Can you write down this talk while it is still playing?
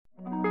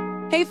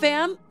Hey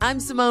fam, I'm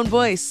Simone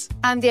Boyce.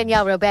 I'm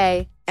Danielle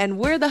Robay. And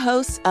we're the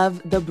hosts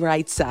of The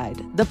Bright Side,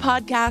 the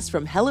podcast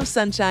from Hello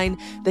Sunshine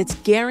that's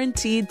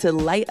guaranteed to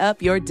light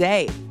up your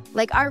day.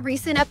 Like our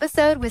recent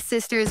episode with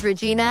sisters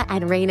Regina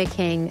and Raina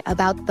King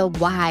about the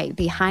why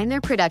behind their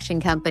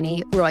production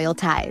company, Royal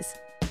Ties.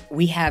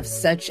 We have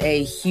such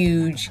a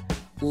huge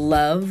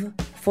love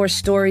for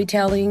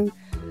storytelling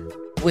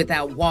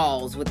without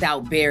walls,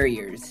 without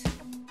barriers.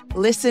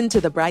 Listen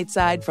to The Bright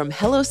Side from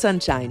Hello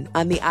Sunshine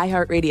on the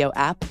iHeartRadio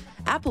app,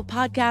 Apple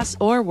Podcasts,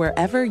 or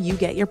wherever you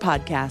get your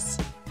podcasts.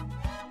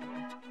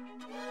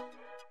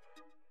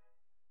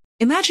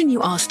 Imagine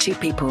you ask two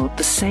people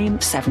the same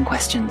 7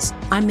 questions.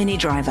 I'm Minnie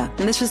Driver,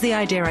 and this was the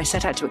idea I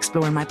set out to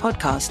explore in my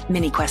podcast,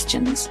 Minnie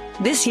Questions.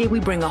 This year, we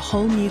bring a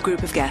whole new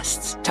group of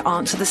guests to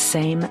answer the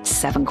same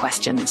 7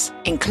 questions,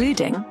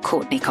 including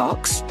Courtney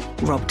Cox,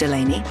 Rob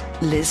Delaney,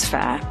 Liz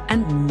Phair,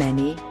 and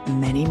many,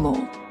 many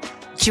more.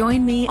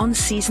 Join me on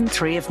Season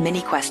 3 of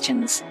Minnie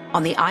Questions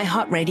on the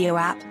iHeartRadio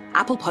app,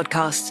 Apple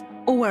Podcasts,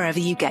 or wherever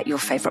you get your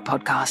favorite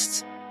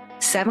podcasts.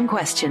 7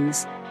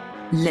 questions,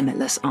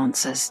 limitless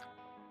answers.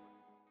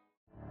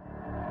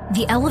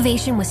 The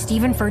Elevation with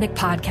Stephen Furtick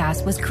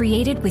podcast was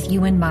created with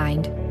you in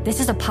mind.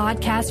 This is a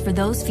podcast for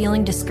those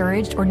feeling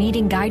discouraged or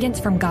needing guidance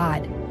from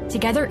God.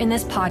 Together in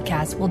this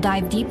podcast, we'll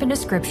dive deep into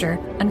Scripture,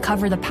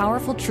 uncover the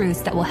powerful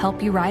truths that will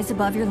help you rise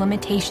above your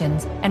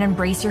limitations and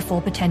embrace your full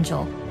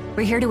potential.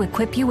 We're here to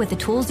equip you with the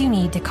tools you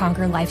need to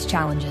conquer life's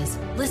challenges.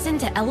 Listen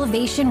to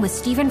Elevation with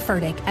Stephen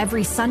Furtick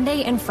every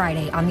Sunday and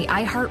Friday on the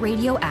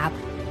iHeartRadio app,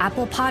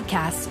 Apple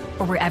Podcasts,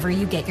 or wherever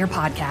you get your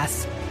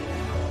podcasts.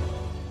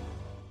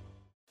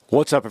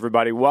 What's up,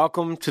 everybody?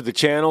 Welcome to the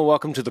channel.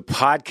 Welcome to the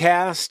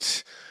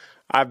podcast.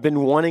 I've been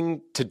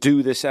wanting to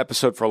do this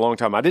episode for a long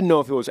time. I didn't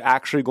know if it was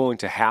actually going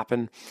to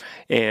happen,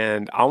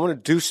 and I want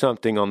to do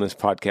something on this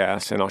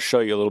podcast, and I'll show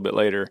you a little bit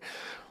later,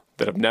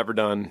 that I've never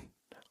done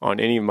on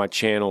any of my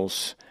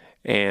channels.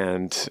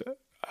 And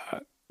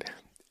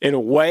in a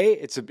way,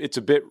 it's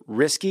a bit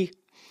risky.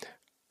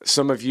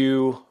 Some of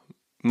you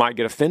might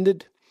get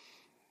offended.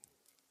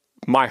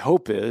 My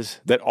hope is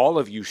that all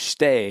of you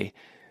stay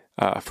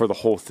for the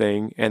whole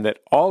thing, and that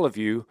all of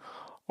you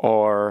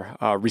are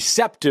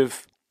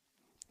receptive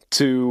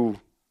to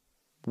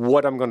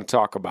what I'm going to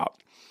talk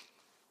about.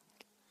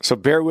 So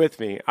bear with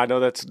me. I know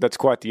that's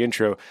quite the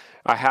intro.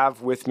 I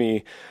have with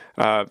me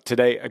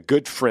today a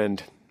good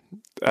friend,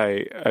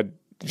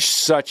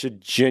 such a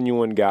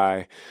genuine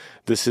guy.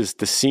 This is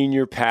the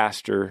senior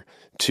pastor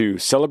to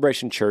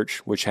Celebration Church,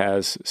 which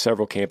has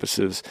several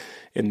campuses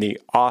in the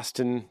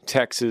Austin,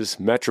 Texas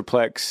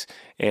Metroplex,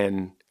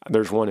 and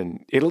there's one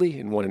in Italy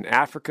and one in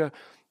Africa.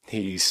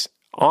 He's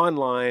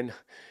online,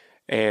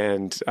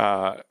 and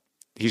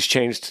he's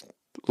changed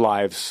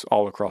lives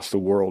all across the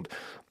world.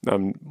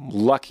 I'm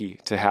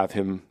lucky to have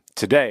him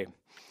today.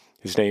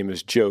 His name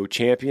is Joe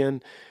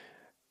Champion.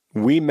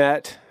 We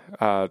met,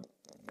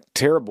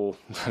 terrible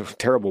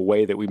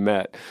way that we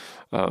met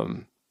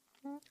at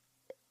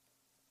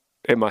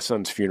my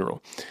son's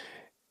funeral.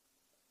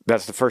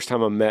 That's the first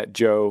time I met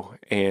Joe,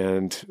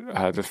 and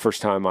the first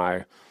time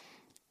I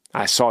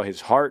saw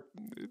his heart.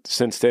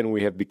 Since then,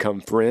 we have become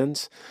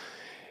friends,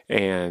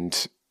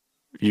 and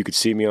you could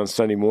see me on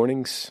Sunday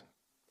mornings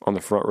on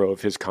the front row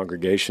of his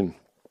congregation.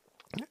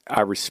 I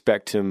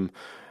respect him,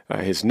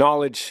 his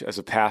knowledge as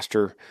a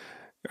pastor.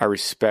 I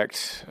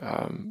respect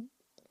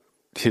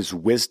his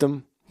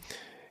wisdom,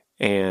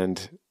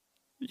 and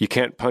you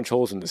can't punch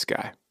holes in this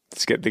guy.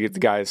 The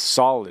guy is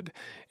solid,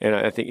 and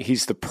I think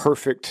he's the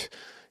perfect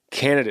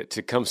candidate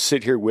to come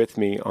sit here with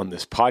me on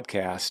this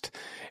podcast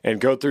and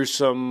go through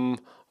some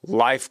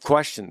life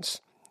questions.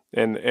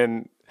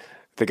 And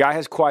the guy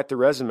has quite the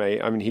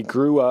resume. I mean, he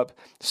grew up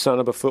son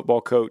of a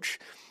football coach.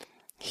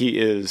 He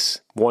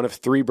is one of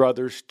 3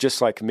 brothers,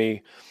 just like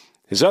me.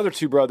 His other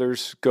 2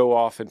 brothers go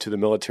off into the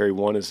military.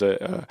 One is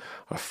a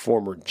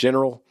former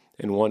general,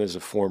 and one is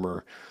a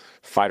former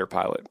fighter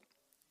pilot.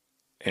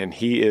 And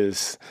he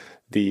is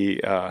the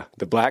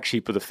black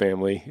sheep of the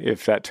family,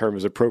 if that term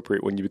is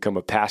appropriate when you become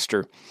a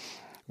pastor.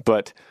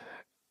 But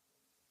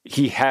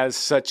he has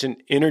such an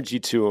energy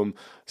to him,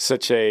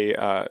 such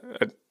an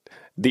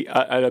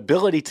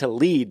ability to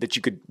lead that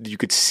you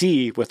could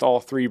see with all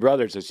 3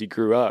 brothers as he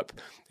grew up,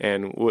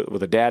 and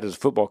with a dad as a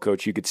football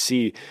coach, you could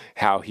see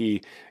how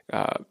he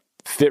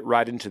fit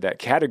right into that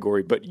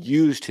category, but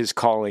used his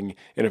calling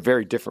in a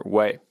very different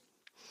way.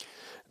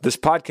 This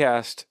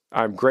podcast,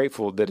 I'm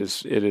grateful that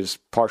it is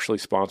partially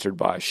sponsored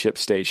by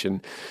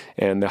ShipStation,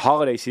 and the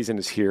holiday season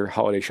is here.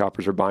 Holiday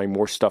shoppers are buying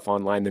more stuff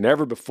online than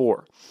ever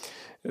before.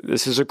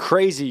 This is a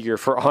crazy year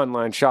for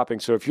online shopping,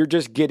 so if you're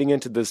just getting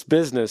into this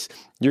business,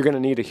 you're going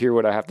to need to hear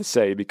what I have to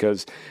say,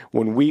 because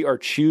when we are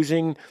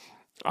choosing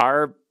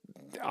our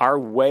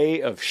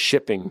way of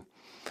shipping,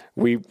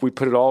 we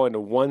put it all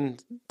into one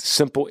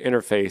simple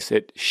interface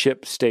at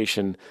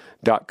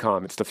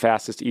ShipStation.com. It's the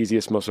fastest,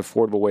 easiest, most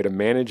affordable way to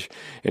manage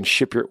and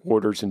ship your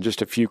orders in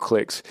just a few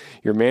clicks.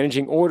 You're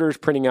managing orders,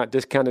 printing out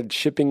discounted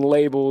shipping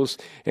labels,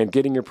 and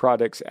getting your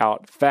products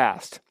out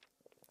fast.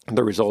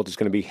 the result is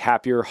going to be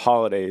happier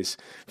holidays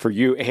for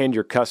you and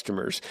your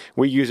customers.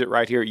 We use it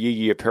right here at Yee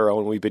Yee Apparel,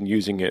 and we've been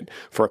using it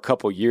for a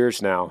couple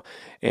years now.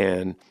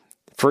 And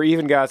for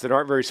even guys that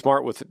aren't very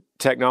smart with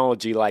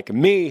technology like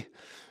me,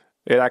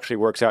 it actually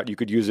works out. You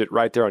could use it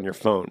right there on your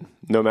phone,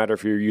 no matter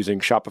if you're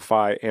using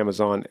Shopify,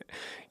 Amazon,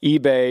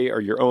 eBay,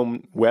 or your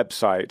own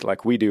website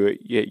like we do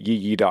at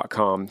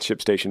yeeyee.com.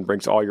 ShipStation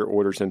brings all your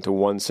orders into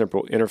one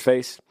simple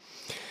interface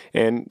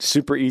and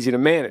super easy to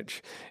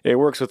manage. It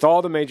works with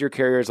all the major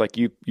carriers like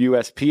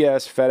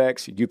USPS,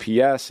 FedEx,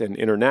 UPS, and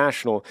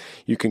International.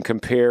 You can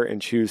compare and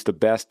choose the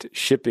best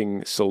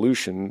shipping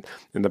solution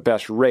and the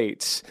best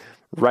rates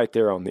right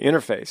there on the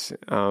interface.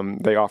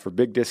 They offer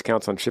big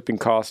discounts on shipping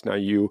costs. Now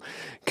you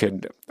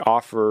could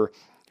offer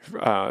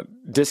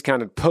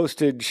discounted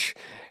postage,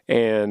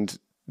 and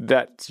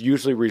that's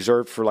usually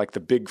reserved for like the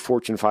big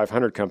Fortune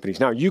 500 companies.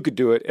 Now you could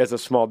do it as a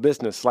small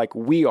business like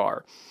we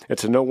are.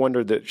 It's no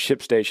wonder that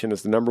ShipStation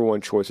is the number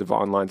one choice of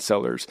online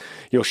sellers.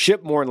 You'll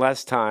ship more in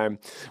less time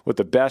with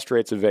the best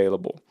rates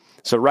available.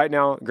 So right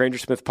now, Granger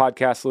Smith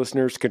podcast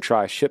listeners can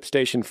try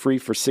ShipStation free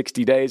for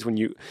 60 days when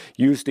you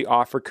use the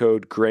offer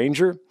code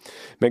Granger.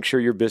 Make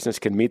sure your business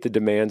can meet the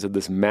demands of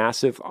this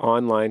massive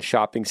online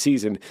shopping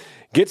season.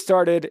 Get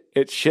started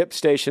at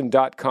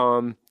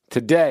ShipStation.com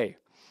today.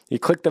 You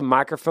click the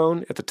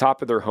microphone at the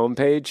top of their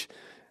homepage,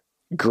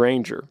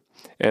 Granger,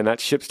 and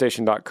that's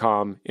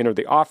ShipStation.com. Enter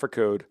the offer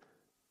code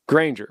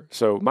Granger.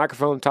 So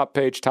microphone, top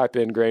page, type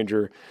in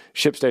Granger,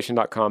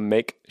 ShipStation.com,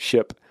 make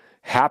ship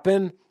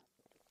happen.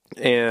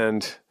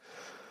 And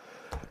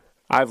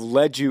I've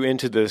led you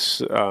into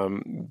this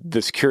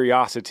this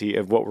curiosity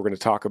of what we're going to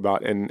talk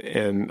about,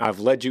 and I've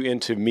led you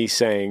into me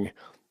saying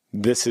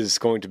this is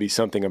going to be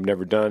something I've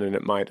never done, and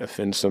it might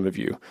offend some of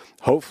you.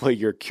 Hopefully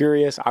you're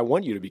curious. I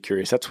want you to be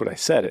curious. That's what I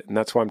said it, and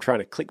that's why I'm trying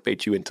to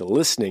clickbait you into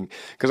listening,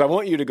 because I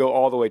want you to go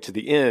all the way to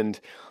the end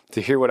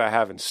to hear what I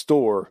have in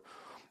store.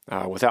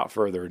 Without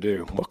further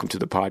ado, welcome to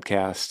the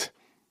podcast,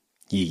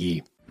 Yee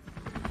Yee.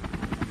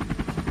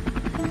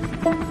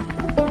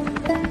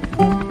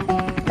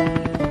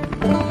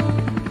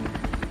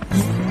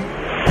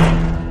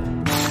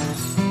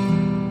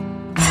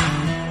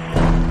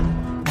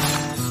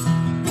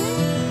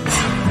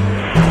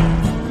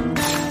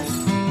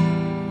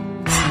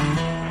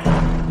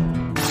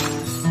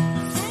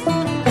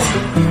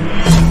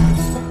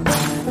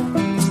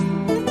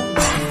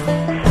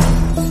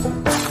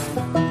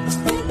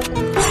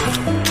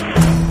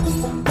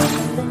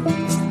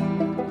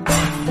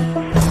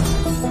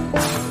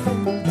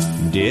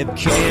 Dip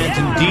cans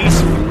and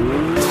diesel,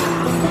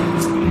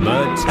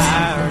 mud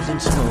tires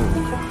and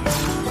smoke.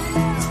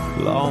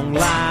 Long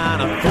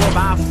line of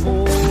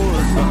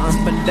 4x4s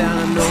up and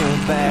down an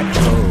old back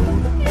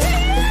road.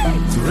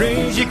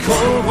 Raise your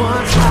cold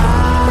ones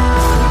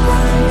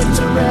high, it's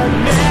a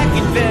redneck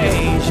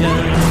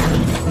invasion.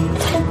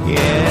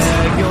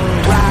 Yeah, you're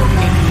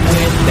rocking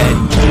with that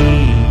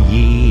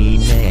Yee Yee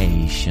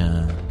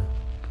Nation.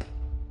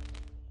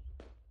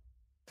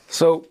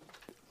 So,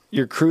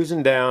 you're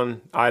cruising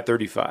down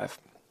I-35,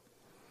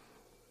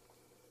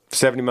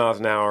 70 miles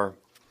an hour,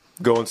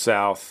 going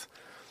south,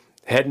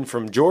 heading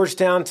from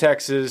Georgetown,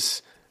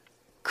 Texas,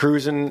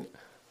 cruising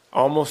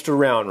almost to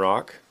Round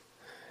Rock,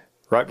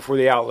 right before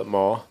the outlet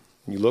mall.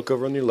 You look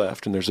over on your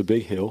left, and there's a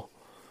big hill,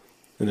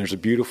 and there's a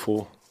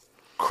beautiful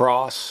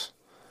cross,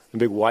 a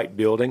big white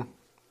building.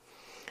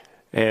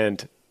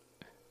 And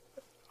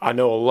I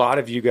know a lot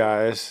of you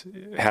guys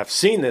have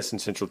seen this in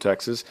Central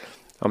Texas.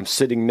 I'm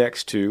sitting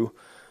next to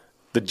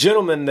the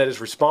gentleman that is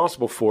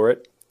responsible for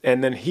it,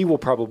 and then he will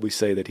probably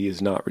say that he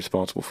is not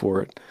responsible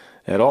for it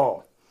at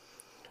all.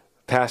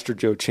 Pastor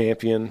Joe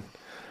Champion.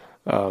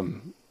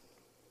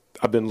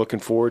 I've been looking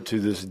forward to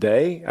this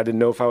day. I didn't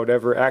know if I would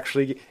ever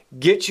actually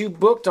get you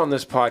booked on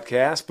this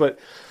podcast, but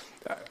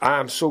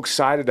I'm so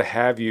excited to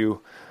have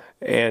you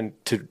and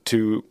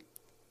to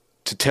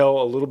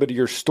tell a little bit of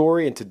your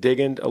story and to dig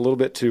in a little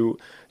bit to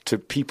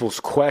people's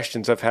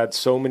questions. I've had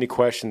so many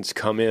questions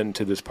come in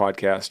to this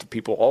podcast,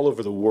 people all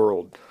over the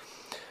world.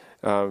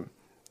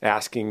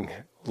 Asking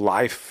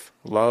life,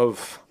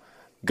 love,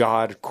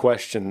 God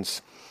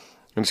questions.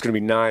 And it's going to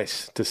be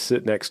nice to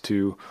sit next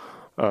to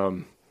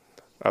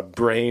a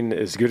brain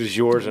as good as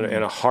yours and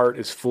a heart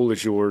as full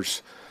as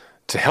yours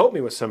to help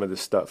me with some of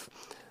this stuff.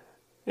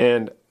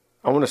 And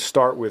I want to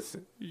start with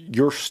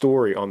your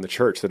story on the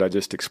church that I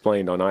just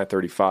explained on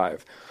I-35.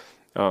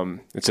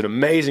 It's an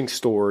amazing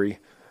story.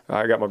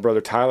 I got my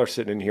brother Tyler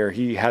sitting in here.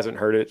 He hasn't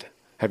heard it.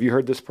 Have you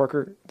heard this,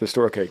 Parker? The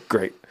story? Okay,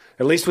 great.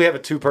 At least we have a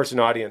two-person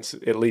audience,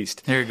 at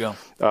least. There you go.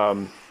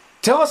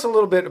 Tell us a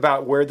little bit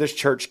about where this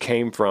church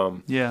came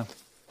from. Yeah.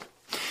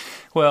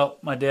 Well,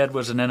 my dad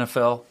was an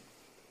NFL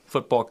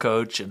football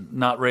coach and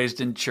not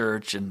raised in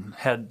church and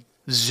had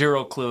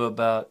zero clue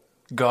about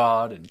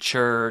God and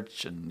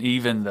church, and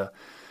even the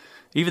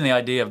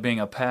idea of being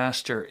a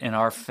pastor in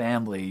our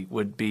family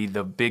would be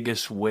the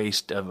biggest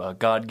waste of a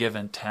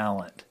God-given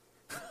talent.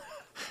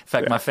 In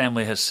fact, my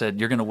family has said,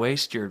 "You're going to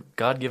waste your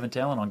God-given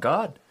talent on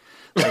God?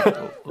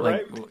 Like,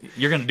 right.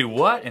 You're going to do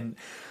what?" And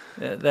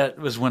that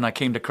was when I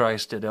came to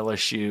Christ at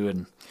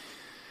LSU.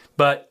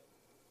 But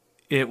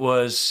it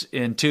was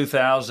in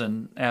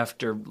 2000,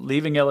 after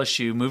leaving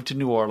LSU, moved to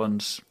New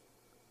Orleans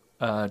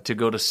to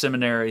go to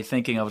seminary,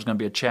 thinking I was going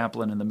to be a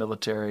chaplain in the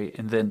military,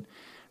 and then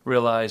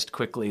realized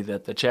quickly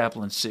that the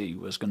chaplaincy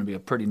was going to be a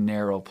pretty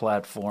narrow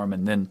platform.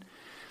 And then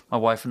my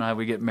wife and I,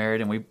 we get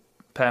married, and we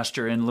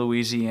pastor in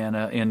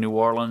Louisiana, in New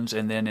Orleans,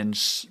 and then in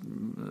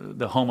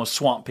the home of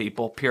swamp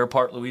people, Pierre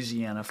Part,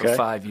 Louisiana, for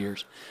 5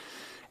 years.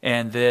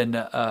 And then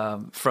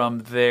from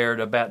there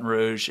to Baton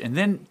Rouge. And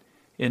then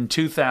in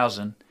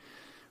 2000,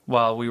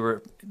 while we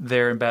were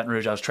there in Baton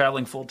Rouge, I was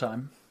traveling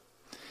full-time.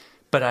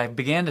 But I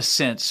began to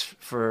sense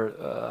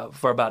for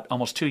about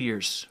almost 2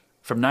 years,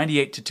 from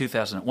 98 to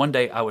 2000, one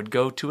day I would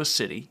go to a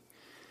city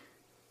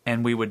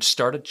and we would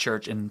start a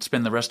church and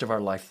spend the rest of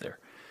our life there.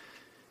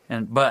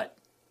 But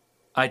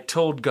I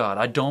told God,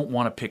 I don't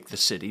want to pick the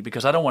city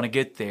because I don't want to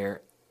get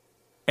there.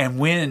 And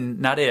when,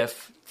 not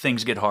if,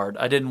 things get hard,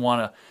 I didn't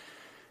want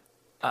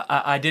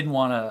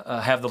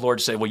to have the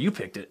Lord say, well, you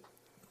picked it.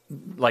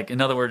 Like,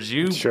 in other words,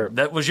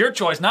 that was your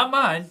choice, not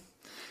mine.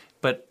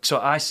 But so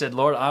I said,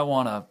 Lord, I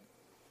want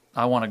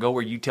to go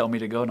where you tell me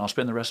to go, and I'll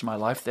spend the rest of my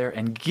life there.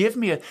 And put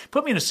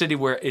me in a city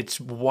where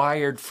it's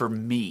wired for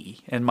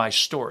me and my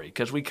story,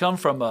 because we come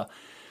from a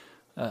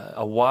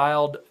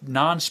wild,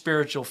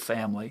 non-spiritual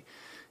family,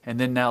 and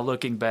then now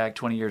looking back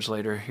 20 years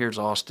later, here's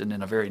Austin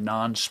in a very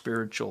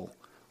non-spiritual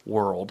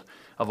world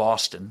of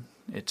Austin.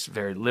 It's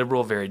very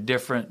liberal, very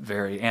different,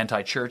 very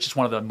anti-church. It's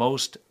one of the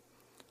most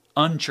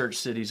unchurched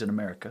cities in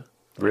America.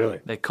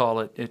 Really? They call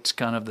it. It's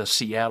kind of the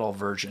Seattle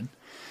version.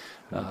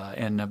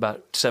 And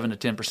about 7 to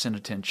 10%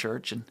 attend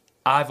church. And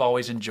I've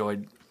always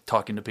enjoyed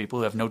talking to people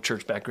who have no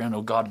church background,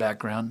 no God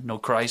background, no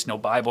Christ, no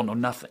Bible, no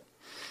nothing.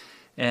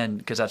 And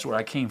because that's where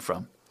I came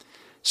from.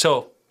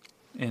 So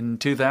in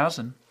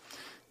 2000,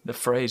 the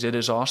phrase, "It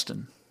is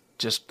Austin,"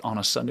 just on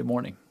a Sunday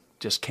morning,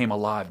 just came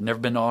alive. Never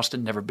been to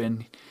Austin, never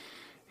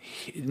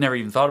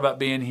even thought about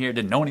being here,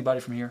 didn't know anybody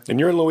from here. And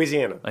you're in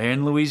Louisiana?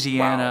 In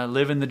Louisiana, wow.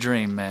 Living the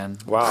dream, man.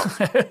 Wow.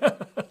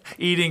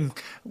 Eating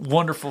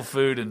wonderful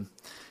food, and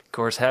of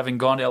course, having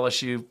gone to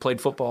LSU,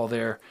 played football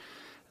there,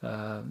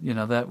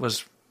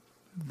 that's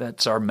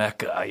our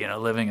Mecca,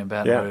 living in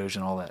Baton Rouge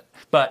and all that.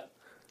 But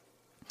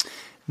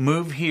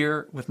moved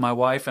here with my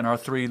wife and our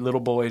 3 little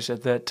boys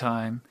at that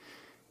time,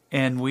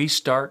 and we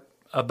start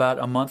about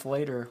a month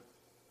later.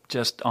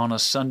 Just on a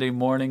Sunday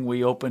morning,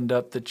 we opened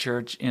up the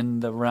church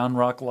in the Round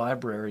Rock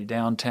Library,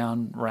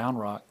 downtown Round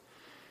Rock.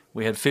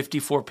 We had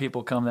 54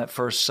 people come that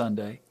first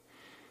Sunday,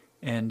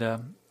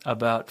 and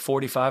about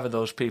 45 of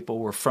those people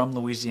were from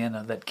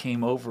Louisiana that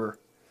came over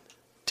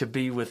to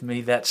be with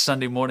me that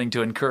Sunday morning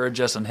to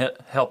encourage us and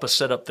help us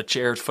set up the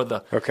chairs for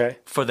the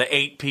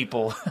 8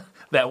 people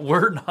that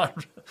were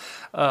not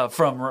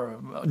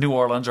from New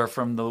Orleans or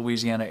from the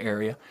Louisiana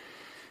area.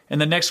 And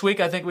the next week,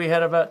 I think we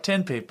had about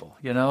 10 people,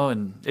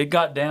 and it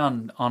got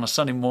down on a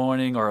Sunday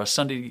morning or a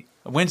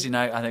Wednesday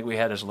night. I think we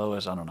had as low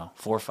as, 4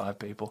 or 5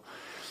 people.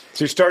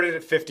 So you started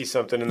at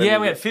 50-something. Yeah,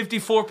 we had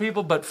 54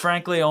 people, but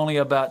frankly, only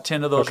about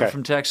 10 of those were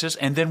from Texas.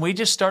 And then we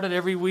just started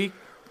every week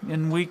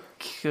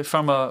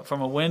from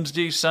a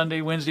Wednesday, Sunday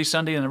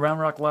in the Round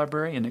Rock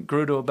Library, and it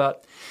grew to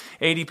about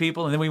 80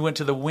 people. And then we went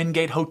to the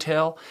Wingate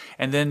Hotel,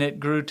 and then it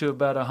grew to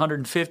about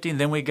 150. And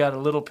then we got a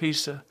little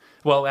piece of,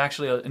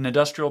 an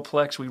industrial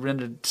plex. We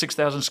rented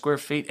 6,000 square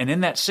feet. And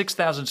in that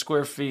 6,000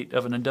 square feet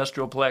of an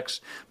industrial plex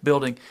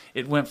building,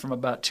 it went from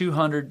about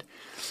 200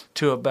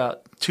 to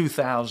about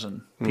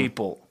 2,000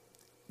 people,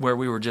 where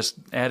we were just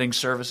adding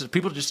services.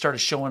 People just started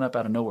showing up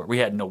out of nowhere. We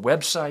had no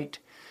website.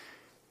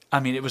 I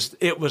mean,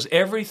 it was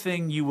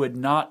everything you would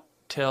not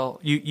tell.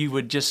 You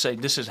would just say,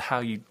 this is how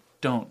you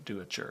don't do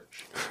a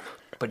church.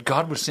 But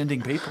God was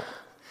sending people.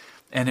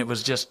 And it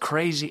was just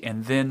crazy.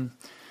 And then,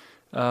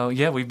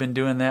 we've been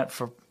doing that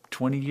for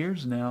 20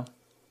 years now.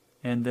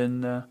 And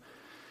then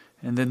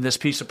this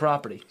piece of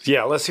property.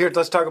 Yeah, let's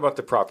talk about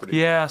the property.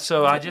 Yeah,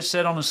 so I just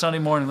said on a Sunday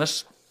morning,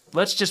 let's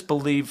just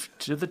believe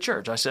to the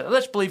church. I said,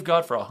 let's believe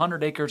God for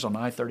 100 acres on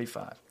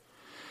I-35.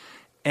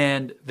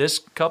 And this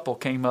couple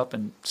came up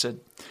and said,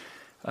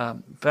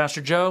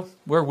 Pastor Joe,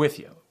 we're with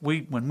you.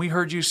 When we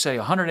heard you say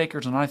 100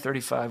 acres on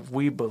I-35,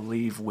 we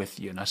believe with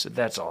you. And I said,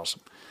 that's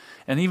awesome.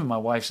 And even my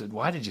wife said,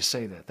 why did you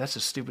say that? That's the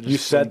stupidest thing. You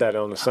said that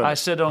on the Sunday. I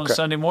said it on a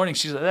Sunday morning.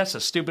 She said, that's the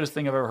stupidest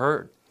thing I've ever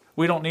heard.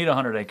 We don't need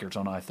 100 acres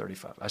on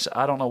I-35. I said,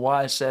 I don't know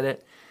why I said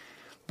it,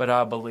 but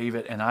I believe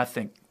it, and I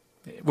think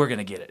we're going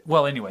to get it.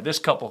 Well, anyway, this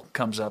couple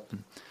comes up,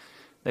 and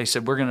they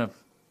said,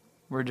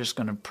 we're just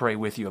going to pray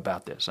with you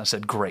about this. I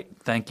said, great,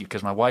 thank you,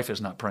 because my wife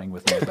is not praying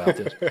with me about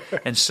this.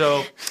 And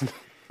so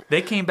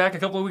they came back a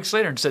couple of weeks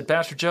later and said,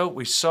 Pastor Joe,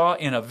 we saw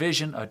in a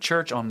vision a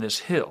church on this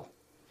hill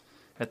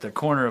at the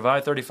corner of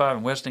I-35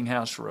 and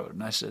Westinghouse Road.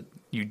 And I said,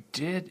 you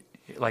did?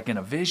 Like in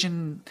a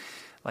vision?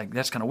 Like,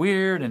 that's kind of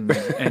weird, and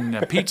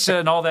pizza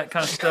and all that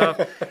kind of stuff.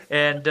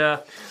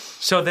 And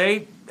so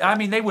they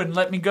wouldn't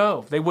let me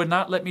go. They would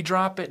not let me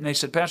drop it. And they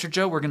said, Pastor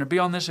Joe, we're going to be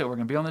on this hill. We're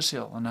going to be on this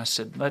hill. And I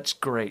said, that's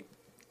great.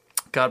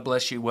 God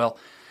bless you. Well,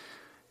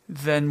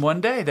 then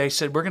one day they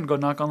said, we're going to go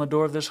knock on the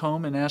door of this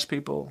home and ask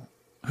people,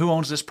 who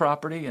owns this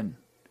property? And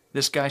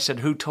this guy said,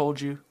 who told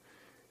you?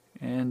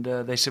 And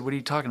they said, what are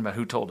you talking about?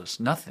 Who told us?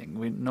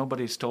 Nothing.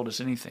 Nobody's told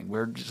us anything.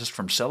 We're just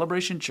from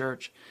Celebration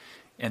Church,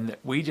 and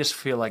we just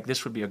feel like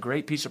this would be a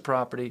great piece of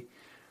property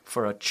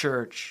for a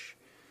church,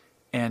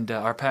 and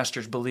our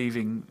pastor's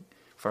believing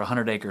for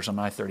 100 acres on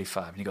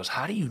I-35. And he goes,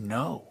 how do you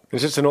know?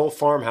 Is this an old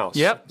farmhouse?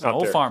 Yep, it's an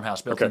old there?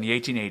 farmhouse built in the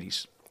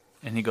 1880s.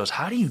 And he goes,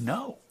 how do you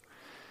know?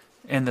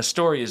 And the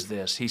story is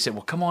this. He said,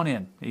 well, come on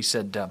in. He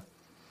said,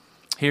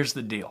 here's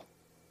the deal.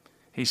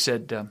 He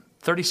said,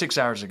 36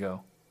 hours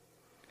ago,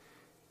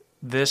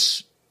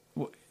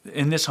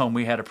 in this home,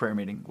 we had a prayer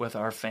meeting with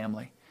our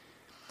family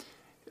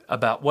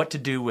about what to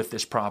do with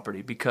this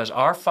property, because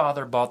our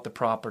father bought the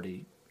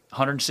property,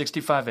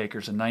 165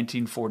 acres in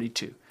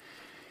 1942.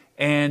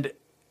 And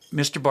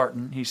Mr.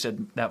 Barton, he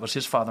said that was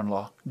his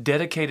father-in-law,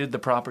 dedicated the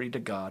property to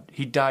God.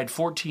 He died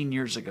 14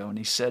 years ago, and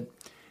he said,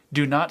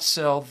 do not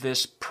sell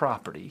this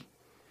property,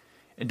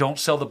 and don't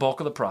sell the bulk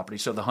of the property,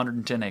 so the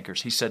 110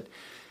 acres. He said,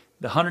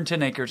 the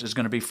 110 acres is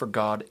going to be for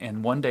God,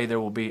 and one day there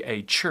will be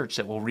a church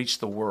that will reach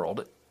the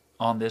world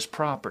on this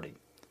property.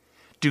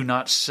 Do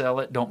not sell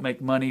it. Don't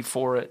make money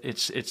for it.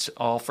 It's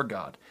all for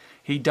God.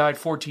 He died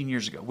 14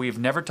 years ago. We have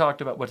never talked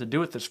about what to do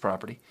with this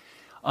property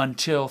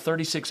until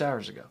 36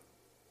 hours ago.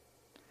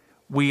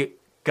 We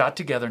got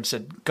together and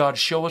said, God,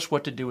 show us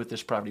what to do with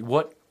this property.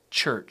 What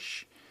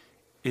church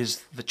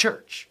is the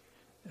church?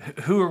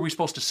 Who are we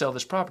supposed to sell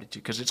this property to?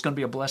 Because it's going to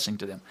be a blessing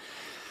to them.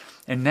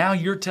 And now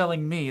you're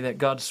telling me that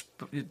God's,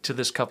 to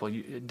this couple,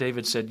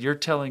 David said, you're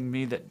telling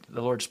me that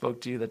the Lord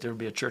spoke to you that there will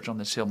be a church on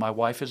this hill. My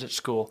wife is at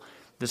school.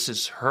 This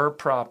is her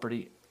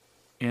property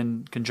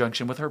in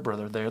conjunction with her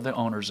brother. They're the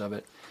owners of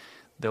it.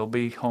 They'll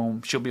be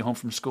home. She'll be home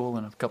from school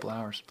in a couple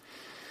hours.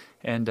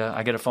 And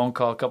I get a phone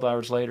call a couple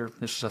hours later.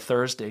 This was a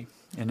Thursday,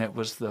 and it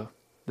was the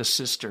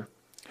sister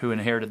who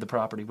inherited the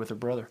property with her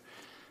brother.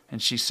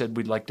 And she said,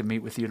 we'd like to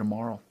meet with you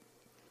tomorrow.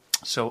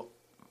 So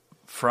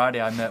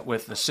Friday I met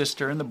with the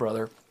sister and the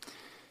brother,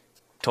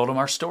 told them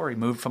our story,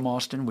 moved from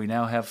Austin. We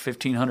now have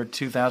 1,500,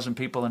 2,000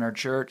 people in our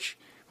church.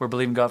 We're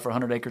believing God for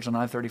 100 acres on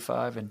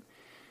I-35. And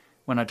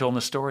when I told them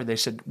the story, they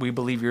said, we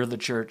believe you're the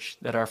church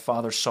that our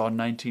father saw in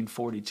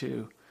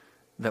 1942,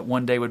 that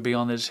one day would be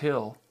on this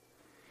hill.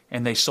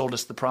 And they sold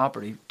us the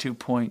property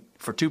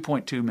for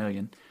 $2.2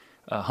 million,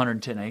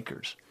 110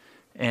 acres.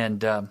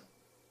 And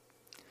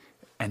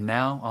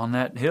now on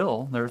that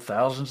hill, there are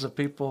thousands of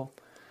people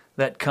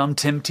that come.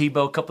 Tim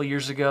Tebow a couple of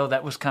years ago,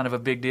 that was kind of a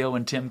big deal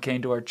when Tim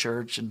came to our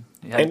church.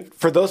 And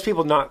for those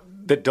people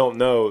that don't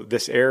know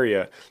this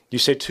area, you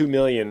say $2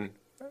 million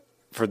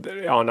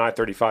on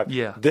I-35.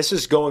 Yeah. This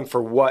is going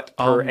for what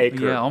per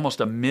acre? Yeah, almost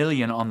 $1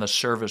 million on the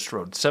service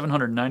road.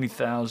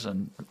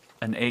 $790,000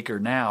 an acre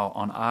now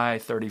on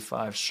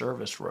I-35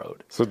 service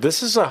road. So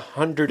this is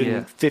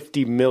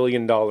 $150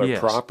 million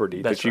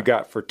property that you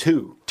got for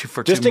two.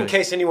 Just in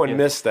case anyone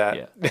missed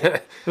that. Yeah.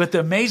 But the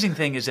amazing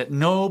thing is that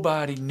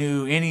nobody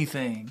knew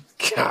anything.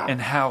 God,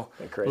 and how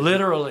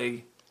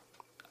literally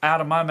out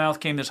of my mouth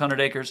came this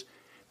 100 acres.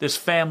 This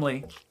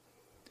family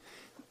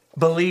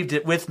believed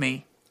it with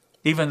me,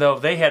 even though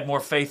they had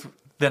more faith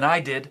than I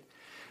did,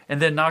 and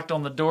then knocked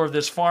on the door of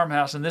this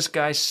farmhouse, and this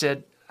guy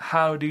said,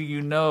 how do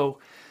you know?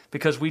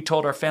 Because we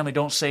told our family,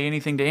 don't say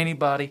anything to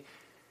anybody.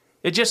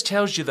 It just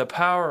tells you the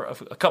power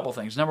of a couple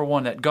things. Number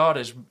one, that God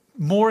is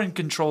more in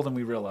control than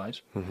we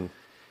realize. Mm-hmm.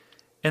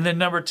 And then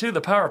number two, the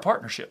power of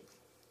partnership.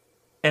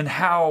 And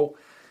how,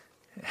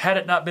 had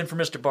it not been for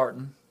Mr.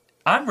 Barton,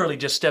 I'm really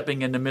just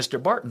stepping into Mr.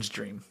 Barton's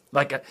dream.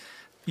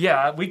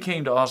 We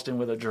came to Austin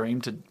with a dream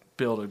to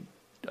build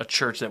a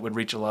church that would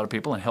reach a lot of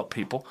people and help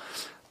people.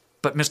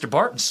 But Mr.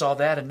 Barton saw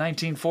that in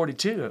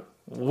 1942,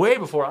 way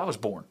before I was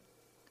born.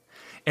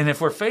 And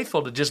if we're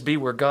faithful to just be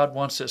where God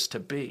wants us to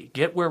be,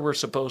 get where we're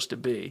supposed to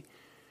be,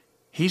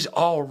 He's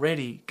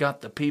already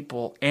got the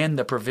people and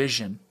the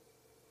provision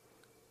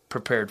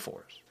prepared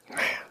for us.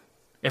 Man.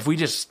 If we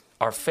just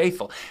are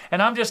faithful.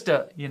 And I'm just,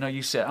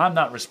 you said, I'm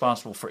not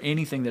responsible for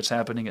anything that's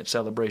happening at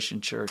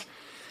Celebration Church.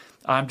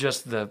 I'm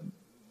just the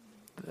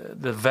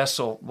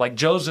vessel, like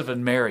Joseph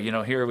and Mary.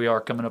 Here we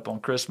are coming up on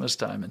Christmas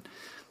time, and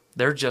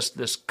they're just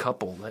this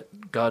couple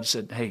that God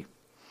said, hey,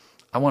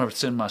 I want to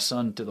send my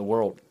son to the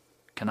world.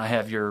 Can I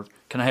have your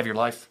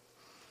life?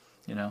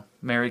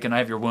 Mary, can I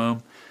have your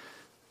womb?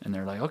 And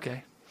they're like,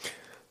 okay.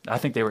 I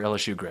think they were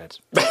LSU grads.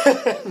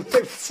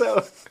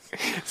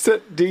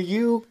 So do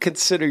you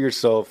consider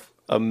yourself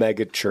a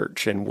mega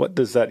church, and what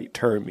does that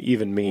term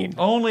even mean?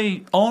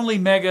 Only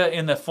mega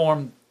in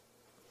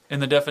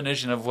the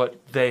definition of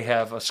what they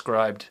have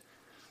ascribed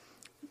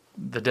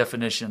the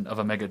definition of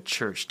a mega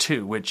church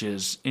to, which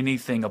is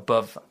anything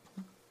above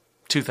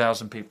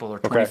 2,000 people or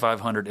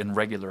 2,500 in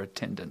regular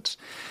attendance.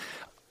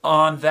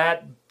 On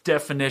that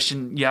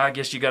definition, I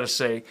guess you got to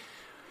say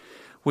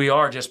we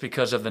are just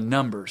because of the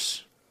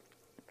numbers.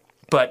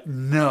 But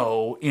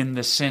no, in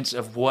the sense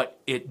of what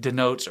it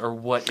denotes or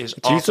what is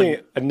it's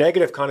usually a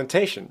negative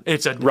connotation.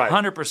 It's a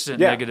 100%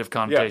 negative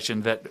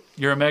connotation that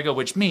you're a mega,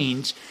 which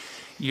means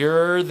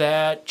You're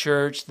that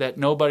church that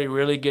nobody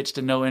really gets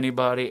to know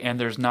anybody, and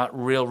there's not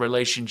real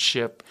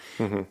relationship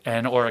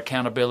and or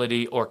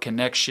accountability or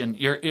connection.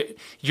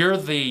 You're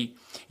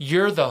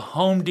the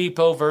Home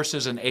Depot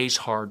versus an Ace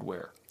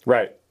Hardware.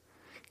 Right.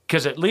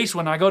 Because at least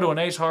when I go to an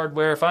Ace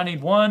Hardware, if I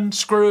need one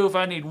screw, if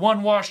I need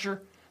one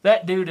washer,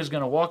 that dude is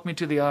going to walk me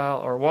to the aisle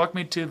or walk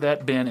me to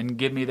that bin and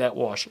give me that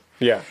washer.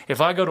 Yeah.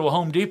 If I go to a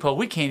Home Depot,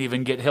 we can't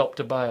even get help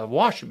to buy a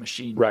washing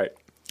machine. Right.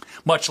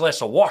 Much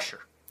less a washer.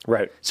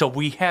 Right. So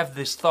we have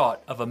this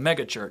thought of a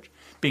mega church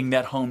being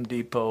that Home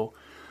Depot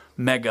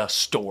mega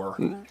store.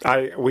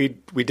 We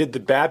did the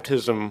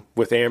baptism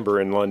with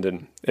Amber in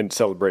London in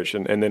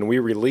celebration, and then we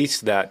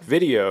released that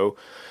video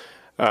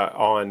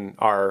on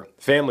our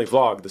family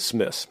vlog, The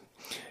Smiths.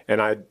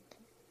 And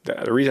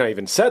the reason I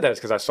even said that is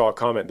because I saw a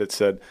comment that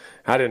said,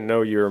 "I didn't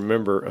know you were a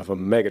member of a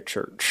mega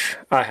church.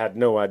 I had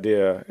no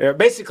idea."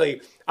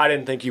 Basically, I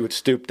didn't think you would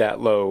stoop that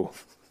low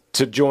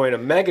to join a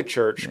mega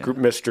church,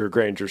 Mr.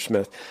 Granger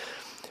Smith.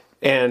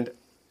 And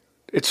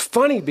it's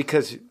funny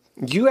because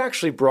you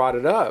actually brought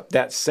it up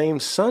that same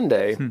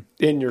Sunday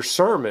in your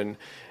sermon,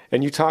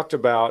 and you talked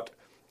about,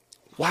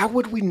 why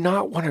would we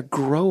not want to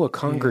grow a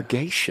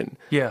congregation?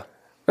 Yeah.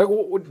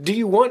 Do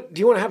you want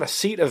to have a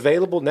seat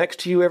available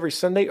next to you every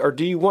Sunday, or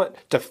do you want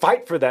to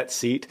fight for that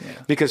seat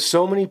because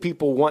so many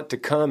people want to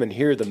come and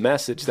hear the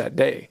message that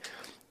day?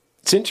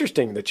 It's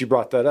interesting that you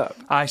brought that up.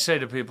 I say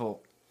to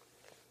people,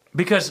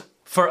 because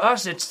for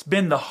us, it's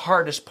been the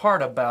hardest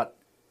part about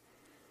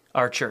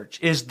our church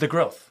is the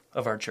growth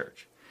of our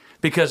church.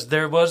 Because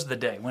there was the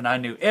day when I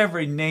knew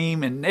every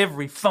name and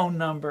every phone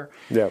number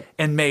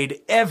and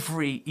made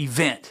every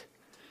event.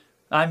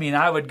 I mean,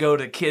 I would go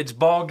to kids'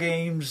 ball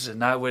games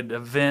and I would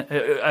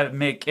I'd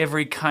make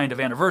every kind of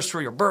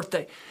anniversary or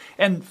birthday.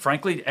 And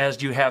frankly,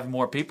 as you have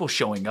more people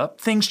showing up,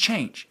 things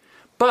change.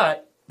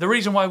 But the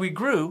reason why we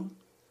grew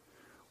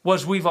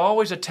was we've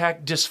always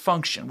attacked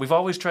dysfunction. We've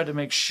always tried to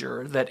make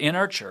sure that in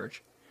our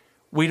church,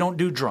 we don't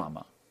do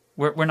drama.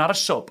 We're not a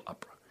soap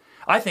opera.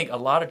 I think a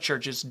lot of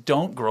churches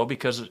don't grow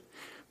because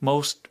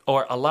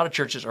a lot of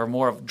churches are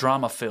more of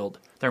drama-filled.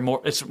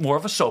 It's more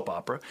of a soap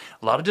opera,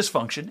 a lot of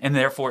dysfunction, and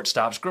therefore it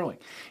stops growing.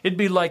 It'd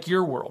be like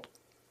your world.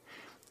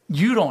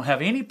 You don't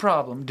have any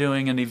problem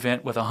doing an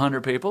event with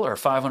 100 people or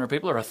 500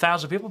 people or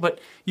 1,000 people, but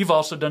you've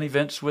also done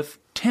events with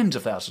tens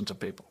of thousands of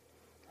people.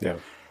 Yeah.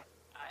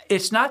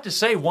 It's not to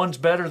say one's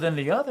better than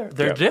the other.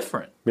 They're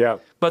different. Yeah.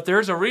 But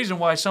there's a reason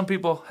why some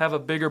people have a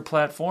bigger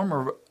platform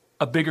or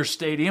a bigger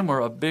stadium or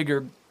a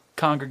bigger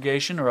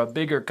congregation or a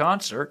bigger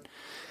concert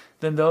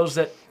than those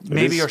that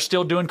maybe are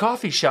still doing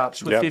coffee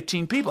shops with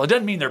 15 people. It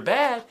doesn't mean they're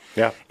bad.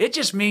 Yeah. It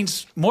just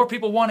means more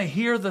people want to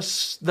hear the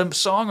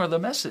song or the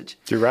message.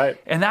 You're right.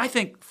 And I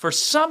think for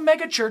some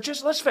mega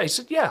churches, let's face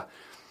it,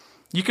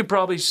 you could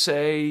probably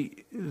say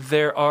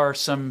there are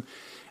some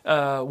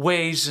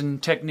ways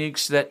and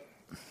techniques that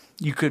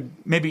you could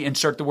maybe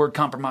insert the word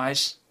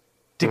compromise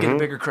to get a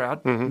bigger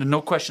crowd.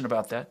 No question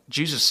about that.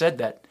 Jesus said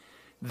that.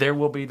 There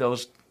will be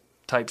those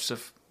types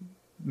of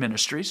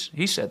ministries.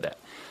 He said that.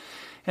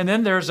 And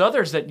then there's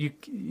others that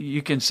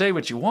you can say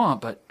what you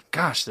want, but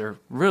gosh, they're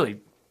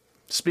really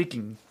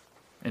speaking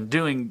and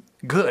doing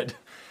good.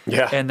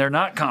 Yeah. And they're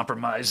not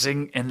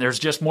compromising, and there's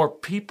just more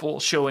people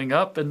showing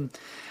up. And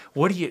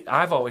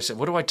I've always said,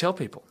 what do I tell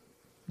people?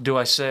 Do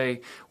I say,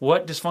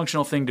 what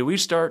dysfunctional thing do we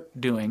start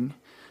doing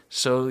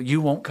so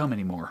you won't come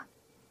anymore?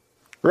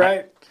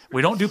 Right.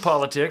 We don't do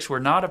politics. We're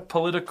not a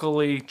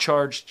politically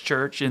charged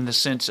church in the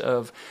sense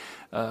of,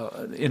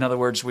 in other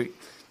words, we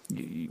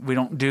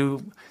don't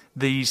do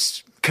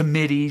these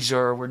committees,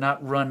 or we're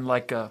not run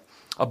like a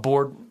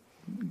board,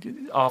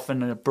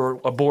 often a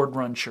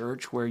board-run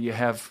church where you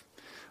have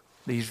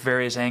these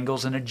various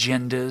angles and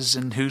agendas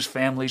and whose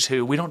family's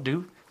who.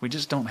 We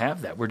just don't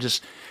have that. We're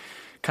just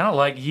kind of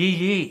like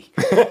yee.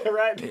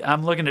 Right.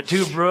 I'm looking at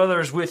two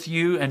brothers with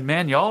you, and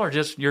man, y'all are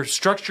you're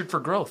structured for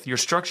growth. You're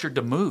structured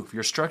to move.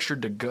 You're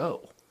structured to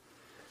go.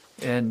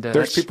 And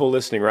there's people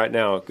listening right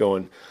now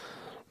going,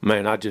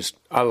 man,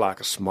 I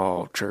like a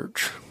small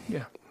church.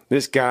 Yeah.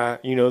 This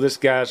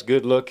guy's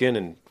good looking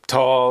and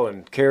tall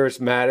and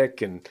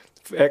charismatic and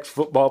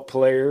ex-football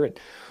player.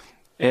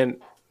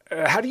 And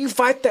how do you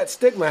fight that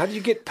stigma? How do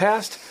you get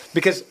past?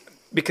 Because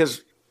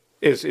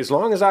as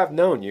long as I've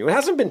known you, it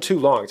hasn't been too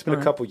long. It's been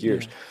a couple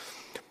years.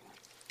 Yeah.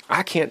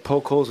 I can't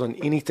poke holes on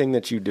anything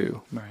that you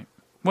do. Right.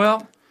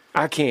 Well,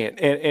 I can't.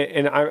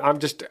 And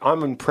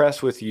I'm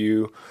impressed with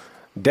you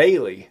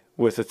daily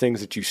with the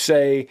things that you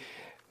say,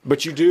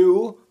 but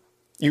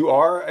you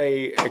are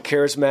a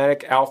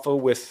charismatic alpha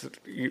with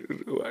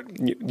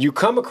you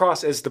come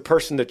across as the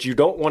person that you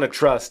don't want to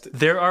trust.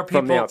 There are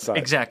people from the outside.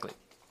 Exactly.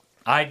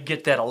 I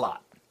get that a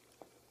lot.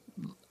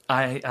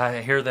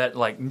 I hear that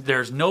like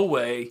there's no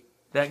way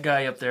that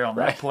guy up there on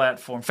that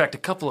platform. In fact, a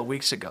couple of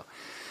weeks ago,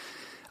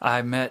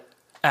 I met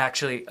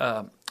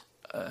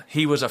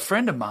he was a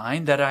friend of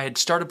mine that I had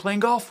started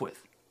playing golf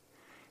with.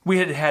 We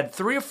had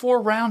 3 or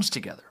 4 rounds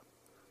together,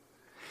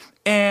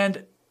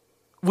 and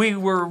we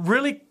were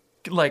really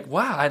like,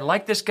 wow, I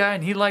like this guy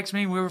and he likes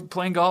me. We were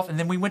playing golf, and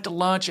then we went to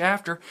lunch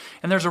after,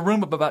 and there's a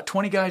room of about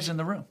 20 guys in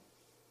the room.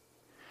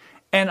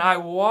 And I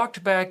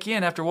walked back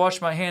in after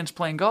washing my hands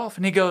playing golf,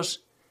 and he goes,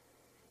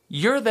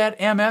 "You're that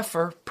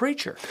MFer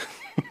preacher."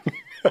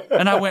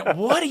 And I went,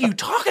 "What are you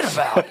talking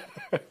about?"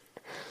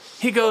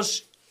 He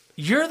goes,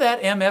 "You're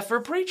that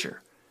MFer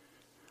preacher."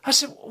 I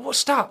said, "Well,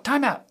 stop,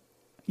 time out.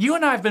 You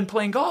and I have been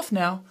playing golf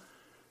now.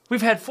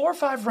 We've had 4 or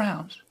 5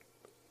 rounds.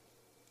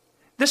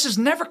 This has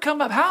never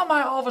come up. How am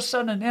I all of a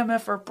sudden an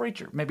MFer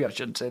preacher?" Maybe I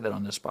shouldn't say that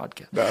on this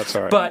podcast. That's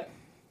all right. But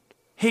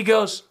he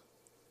goes,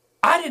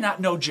 "I did not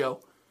know,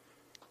 Joe,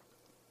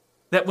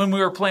 that when we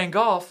were playing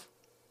golf,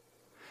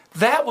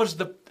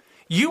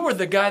 you were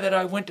the guy that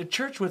I went to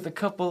church with a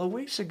couple of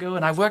weeks ago,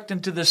 and I walked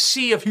into the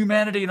sea of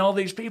humanity and all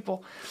these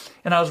people,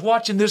 and I was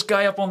watching this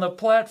guy up on the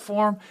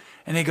platform,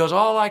 and he goes,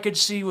 all I could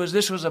see was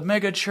this was a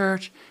mega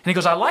church." And he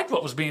goes, "I liked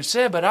what was being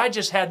said, but I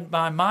just had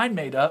my mind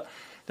made up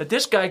that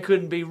this guy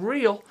couldn't be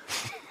real.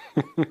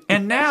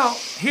 And now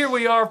here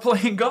we are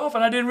playing golf,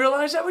 and I didn't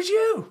realize that was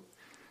you."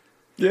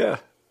 Yeah.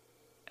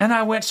 And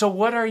I went, "So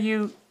what are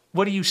you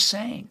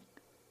saying?"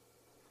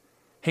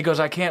 He goes,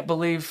 "I can't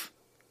believe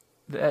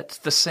that's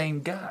the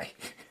same guy."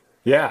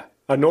 Yeah,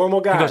 a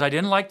normal guy. He goes, "I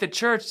didn't like the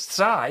church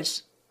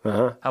size.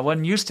 I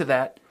wasn't used to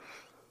that.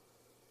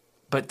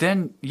 But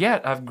then,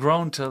 yet, I've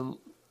grown to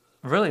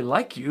really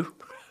like you."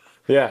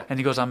 Yeah. And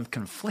he goes, "I'm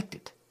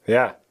conflicted."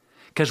 Yeah.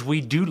 Because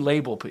we do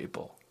label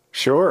people.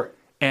 Sure.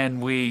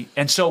 And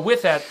so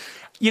with that,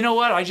 you know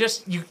what?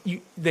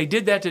 They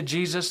did that to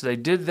Jesus. They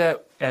did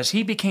that as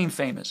he became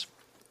famous.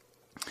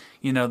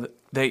 You know,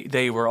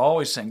 they were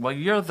always saying, "Well,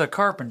 you're the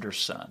carpenter's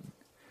son.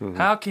 Mm-hmm.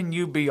 How can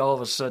you be all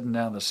of a sudden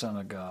now the Son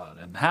of God?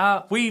 And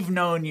how we've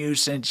known you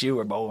since you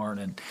were born.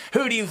 And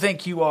who do you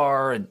think you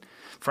are?" And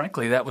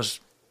frankly,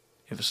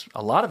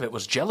 a lot of it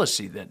was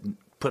jealousy that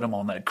put him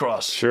on that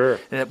cross. Sure.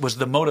 That was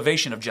the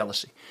motivation of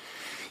jealousy.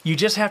 You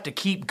just have to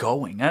keep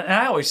going. And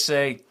I always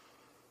say,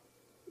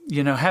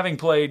 you know, having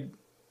played,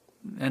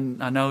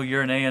 and I know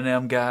you're an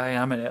A&M guy,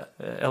 I'm an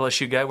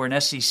LSU guy, we're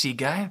an SEC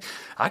guy,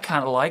 I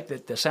kind of like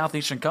that the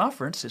Southeastern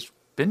Conference has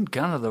been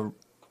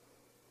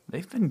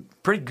they've been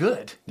pretty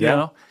good, you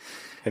know.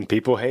 And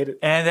people hate it.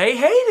 And they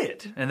hate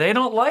it. And they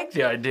don't like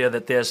the idea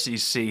that the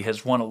SEC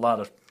has won a lot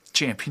of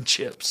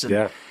championships.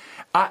 And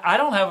I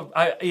don't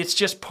have, it's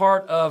just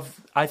part of,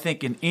 I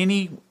think, in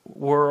any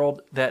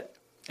world that,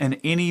 and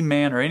any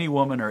man or any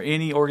woman or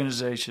any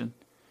organization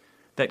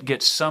that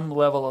gets some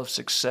level of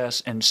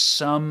success and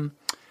some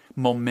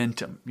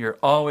momentum, you're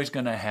always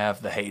going to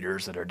have the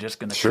haters that are just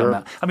going to come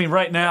out. I mean,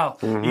 right now,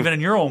 even in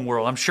your own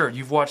world, I'm sure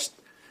you've watched,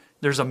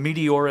 there's a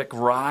meteoric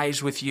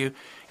rise with you,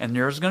 and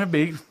there's going to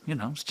be, you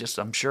know, it's just,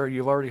 I'm sure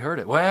you've already heard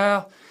it.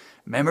 "Well,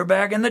 remember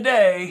back in the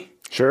day.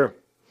 Sure.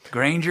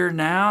 Granger,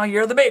 now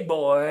you're the big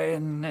boy,"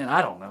 and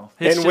I don't know.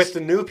 And with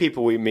the new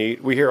people we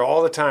meet, we hear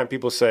all the time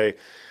people say,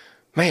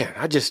 "Man,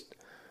 I just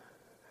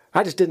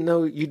didn't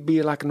know you'd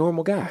be like a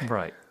normal guy."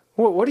 Right.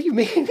 What do you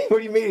mean? What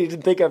do you mean you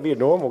didn't think I'd be a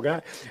normal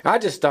guy? I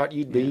just thought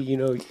you'd be, you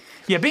know.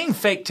 Yeah, being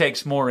fake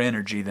takes more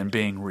energy than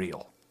being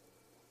real.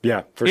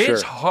 Yeah, for sure.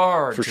 It's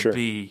hard to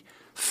be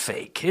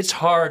fake. It's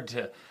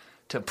hard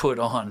to put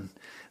on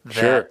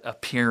that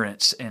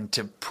appearance and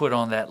to put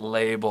on that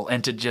label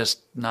and to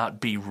just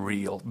not be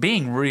real.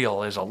 Being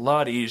real is a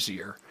lot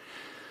easier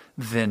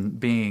than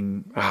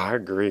being I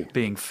agree.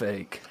 Being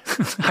fake.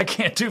 I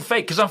can't do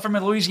fake because I'm from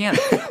Louisiana.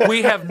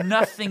 We have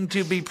nothing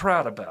to be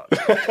proud about.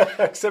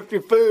 Except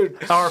your food.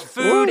 Our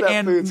food. Ooh,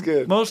 and food's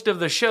good. Most of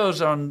the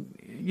shows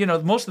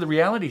most of the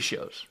reality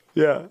shows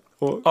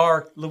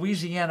are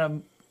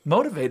Louisiana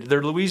motivated.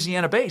 They're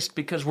Louisiana based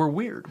because we're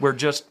weird. We're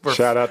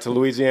shout out to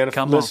Louisiana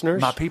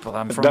listeners. My people.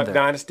 I'm from Duck there.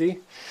 Dynasty.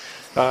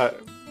 Now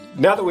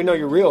that we know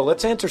you're real,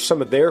 let's answer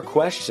some of their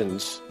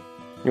questions.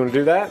 You want to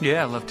do that?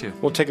 Yeah, I'd love to.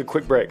 We'll take a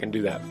quick break and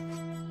do that.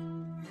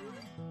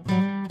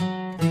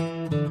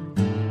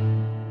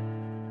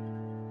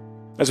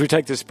 As we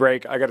take this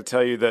break, I got to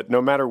tell you that no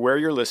matter where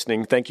you're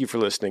listening, thank you for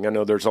listening. I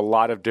know there's a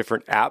lot of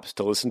different apps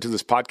to listen to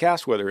this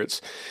podcast, whether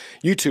it's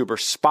YouTube or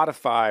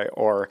Spotify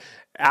or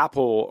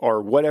Apple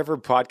or whatever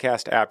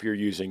podcast app you're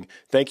using.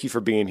 Thank you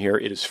for being here.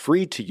 It is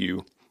free to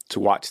you to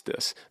watch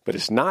this, but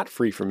it's not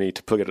free for me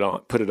to put it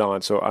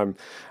on. So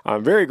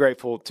I'm very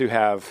grateful to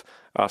have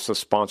some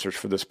sponsors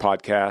for this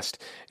podcast.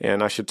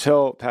 And I should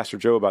tell Pastor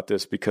Joe about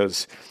this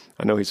because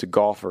I know he's a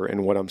golfer,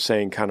 and what I'm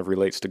saying kind of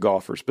relates to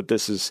golfers. But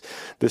this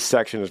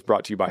section is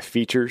brought to you by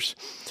Features.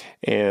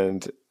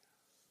 And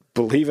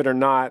believe it or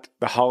not,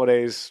 the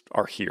holidays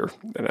are here.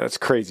 And that's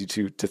crazy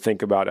to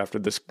think about after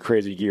this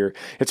crazy year.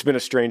 It's been a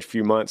strange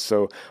few months.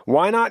 So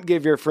why not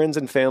give your friends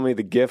and family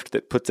the gift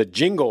that puts a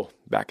jingle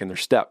back in their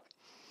step?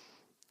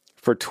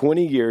 For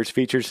 20 years,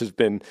 Features has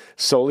been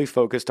solely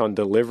focused on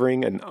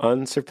delivering an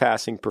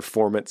unsurpassing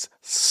performance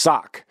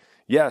sock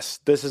Yes,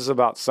 this is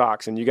about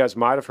socks, and you guys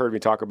might have heard me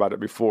talk about it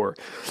before.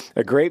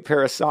 A great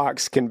pair of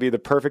socks can be the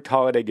perfect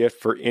holiday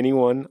gift for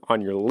anyone on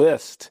your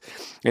list.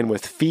 And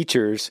with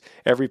features,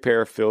 every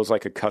pair feels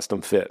like a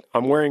custom fit.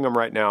 I'm wearing them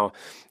right now.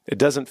 It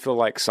doesn't feel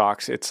like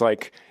socks. It's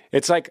like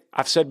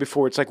I've said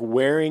before, it's like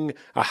wearing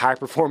a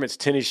high-performance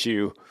tennis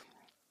shoe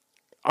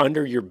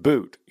under your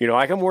boot.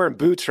 Like I'm wearing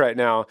boots right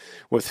now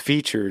with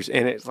features,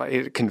 and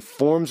it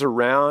conforms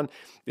around.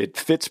 It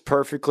fits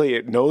perfectly.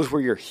 It knows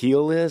where your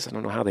heel is. I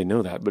don't know how they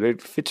know that, but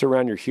it fits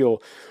around your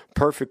heel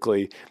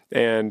perfectly.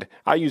 And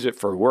I use it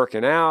for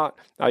working out.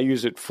 I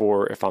use it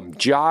for if I'm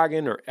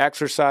jogging or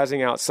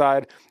exercising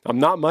outside. I'm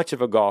not much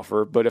of a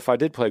golfer, but if I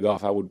did play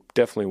golf, I would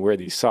definitely wear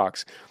these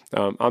socks.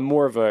 I'm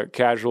more of a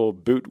casual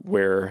boot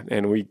wearer,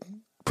 and we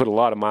put a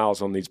lot of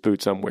miles on these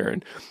boots I'm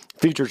wearing.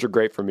 Features are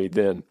great for me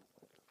then.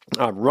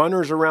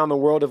 Runners around the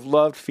world have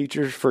loved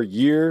features for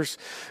years,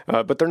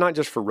 but they're not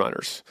just for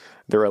runners.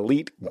 They're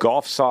elite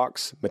golf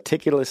socks,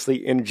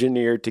 meticulously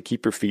engineered to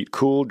keep your feet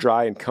cool,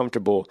 dry, and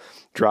comfortable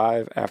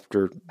drive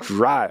after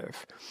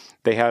drive.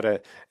 They had an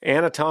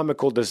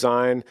anatomical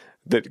design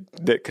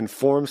that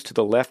conforms to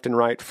the left and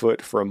right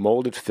foot for a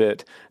molded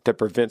fit that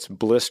prevents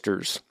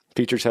blisters.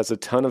 Features has a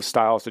ton of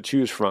styles to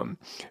choose from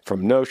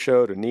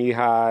no-show to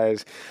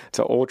knee-highs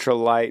to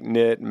ultra-light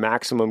knit,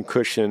 maximum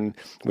cushion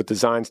with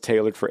designs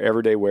tailored for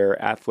everyday wear,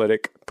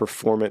 athletic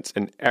performance,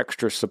 and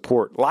extra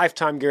support.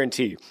 Lifetime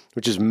guarantee,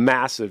 which is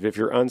massive. If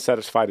you're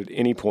unsatisfied at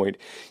any point,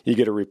 you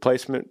get a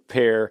replacement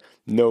pair,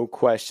 no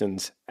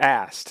questions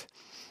asked.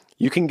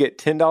 You can get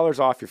 $10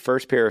 off your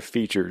first pair of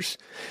features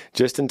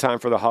just in time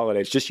for the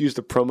holidays. Just use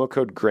the promo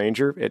code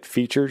Granger at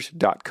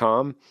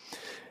feetures.com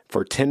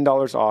for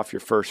 $10 off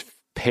your first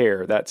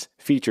pair. That's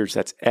features.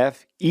 That's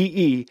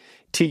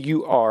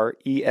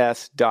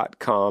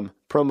FEETURES.com.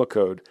 Promo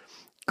code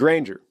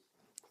Granger.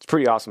 It's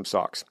pretty awesome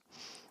socks.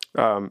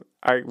 I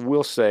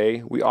will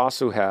say we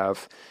also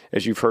have,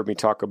 as you've heard me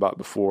talk about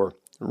before,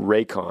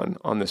 Raycon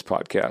on this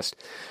podcast.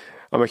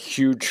 I'm a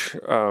huge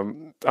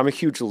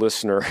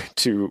listener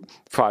to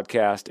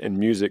podcast and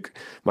music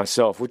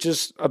myself, which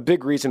is a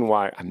big reason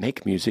why I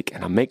make music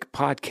and I make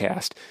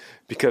podcast,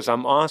 because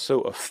I'm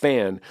also a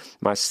fan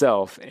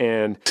myself.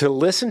 And to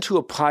listen to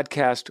a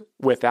podcast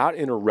without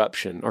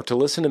interruption or to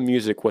listen to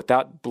music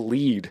without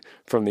bleed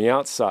from the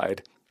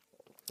outside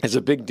is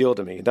a big deal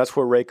to me. That's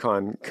where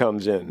Raycon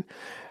comes in.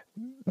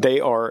 They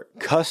are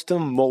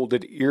custom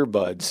molded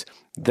earbuds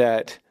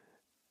that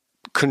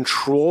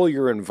control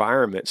your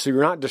environment so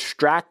you're not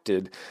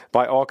distracted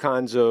by all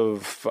kinds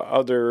of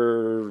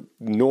other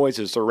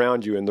noises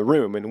around you in the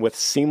room. And with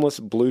seamless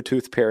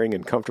Bluetooth pairing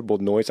and comfortable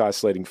noise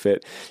isolating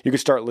fit, you can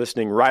start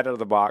listening right out of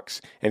the box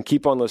and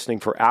keep on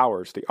listening for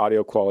hours. The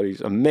audio quality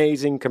is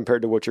amazing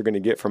compared to what you're going to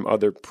get from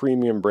other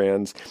premium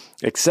brands,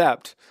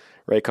 except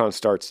Raycon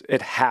starts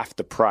at half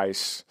the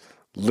price,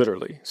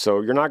 literally.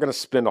 So you're not going to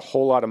spend a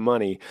whole lot of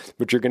money,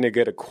 but you're going to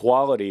get a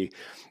quality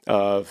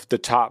of the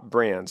top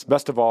brands.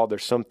 Best of all,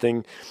 there's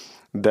something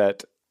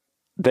that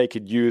they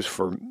could use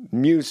for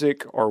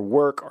music or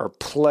work or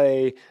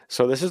play.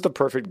 So this is the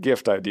perfect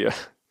gift idea.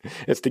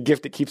 It's the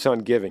gift that keeps on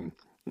giving.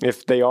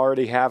 If they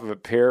already have a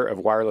pair of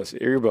wireless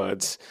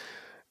earbuds,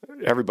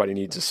 everybody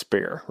needs a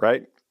spare,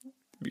 right?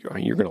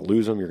 You're going to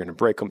lose them. You're going to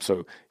break them.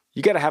 So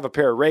you got to have a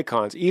pair of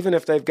Raycons. Even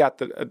if they've got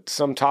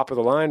some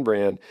top-of-the-line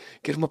brand,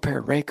 get them a pair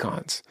of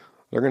Raycons.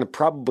 They're going to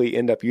probably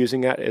end up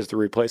using that as the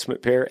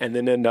replacement pair and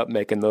then end up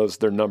making those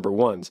their number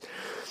ones.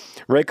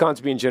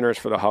 Raycon's being generous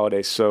for the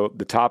holidays, so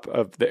the top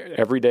of the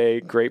everyday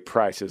great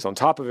prices, on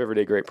top of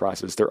everyday great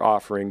prices, they're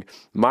offering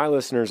my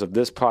listeners of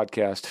this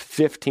podcast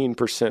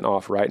 15%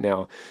 off right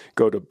now.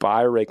 Go to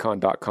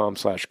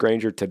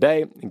buyraycon.com/Granger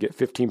today and get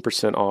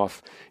 15%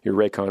 off your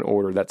Raycon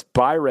order. That's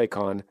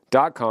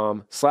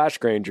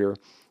buyraycon.com/Granger,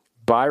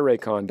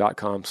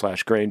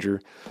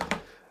 buyraycon.com/Granger.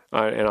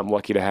 And I'm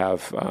lucky to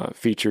have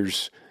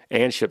features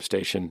and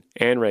ShipStation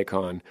and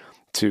Raycon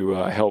to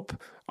help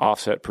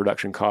offset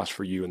production costs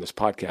for you in this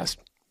podcast.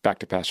 Back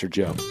to Pastor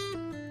Joe.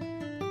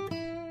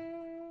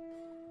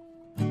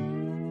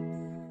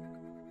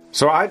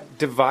 So I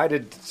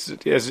divided,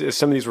 as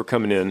some of these were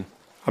coming in,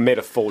 I made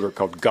a folder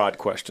called God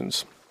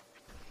Questions.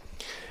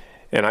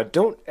 And I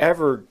don't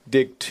ever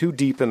dig too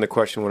deep in the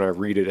question when I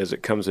read it as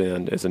it comes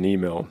in as an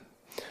email.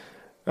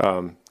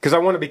 Because I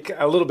want to be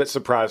a little bit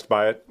surprised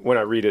by it when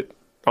I read it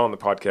on the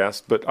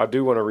podcast. But I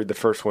do want to read the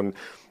first one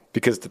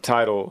because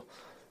the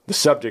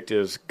subject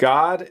is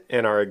God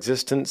and Our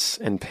Existence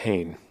and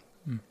Pain.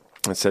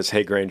 It says,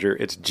 "Hey Granger,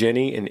 it's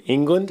Jenny in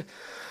England.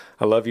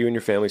 I love you and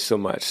your family so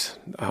much.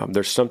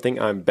 There's something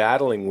I'm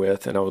battling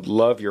with, and I would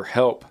love your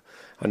help.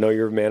 I know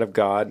you're a man of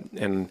God,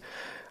 and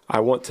I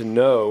want to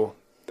know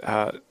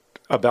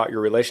about your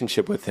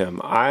relationship with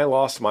him. I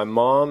lost my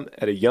mom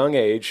at a young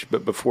age,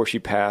 but before she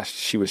passed,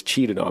 she was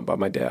cheated on by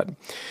my dad.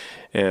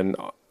 And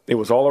it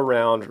was all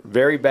around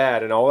very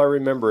bad, and all I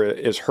remember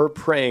is her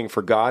praying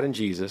for God and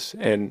Jesus,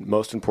 and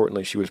most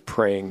importantly, she was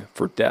praying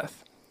for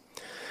death.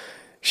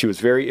 She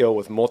was very ill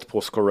with multiple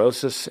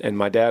sclerosis, and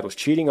my dad was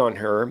cheating on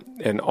her,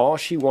 and all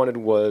she wanted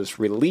was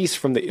release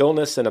from the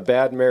illness and a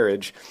bad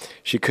marriage.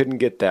 She couldn't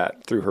get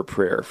that through her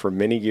prayer for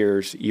many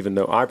years, even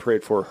though I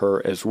prayed for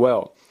her as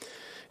well.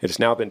 It has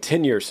now been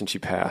 10 years since she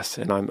passed,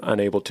 and I'm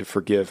unable to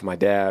forgive my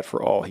dad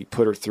for all he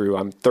put her through.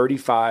 I'm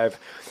 35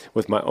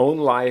 with my own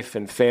life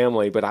and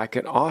family, but I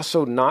can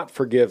also not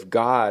forgive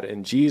God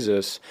and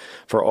Jesus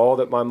for all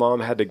that my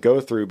mom had to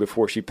go through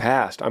before she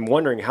passed. I'm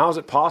wondering, how is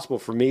it possible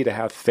for me to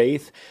have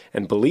faith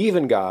and believe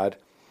in God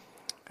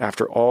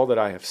after all that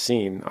I have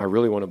seen? I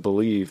really want to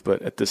believe,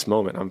 but at this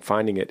moment, I'm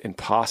finding it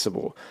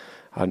impossible.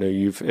 I know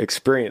you've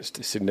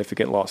experienced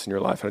significant loss in your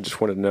life, and I just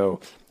want to know,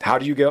 how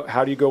do you go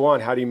on?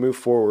 How do you move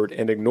forward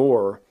and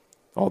ignore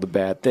all the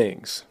bad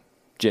things?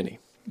 Jenny.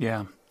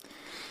 Yeah.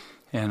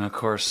 And of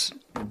course,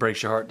 it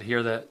breaks your heart to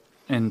hear that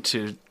and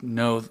to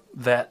know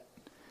that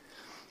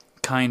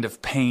kind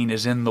of pain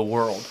is in the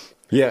world.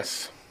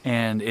 Yes.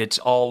 And it's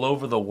all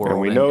over the world.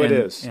 And we know it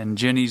is. And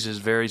Jenny's is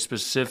very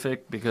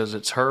specific because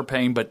it's her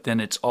pain, but then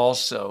it's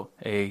also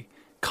a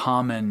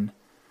common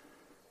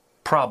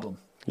problem.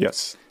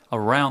 Yes.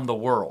 Around the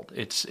world.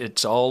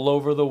 It's all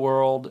over the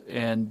world,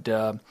 and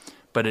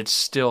but it's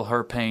still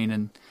her pain,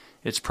 and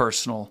it's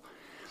personal.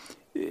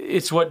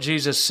 It's what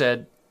Jesus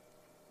said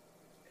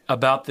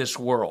about this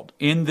world.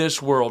 In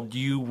this world,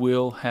 you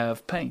will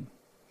have pain.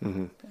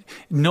 Mm-hmm.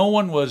 No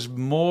one was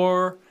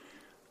more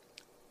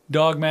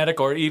dogmatic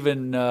or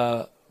even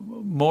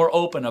more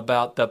open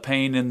about the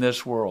pain in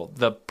this world.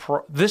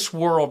 This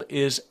world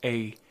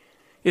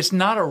it's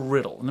not a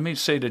riddle. Let me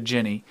say to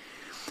Jenny,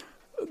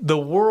 the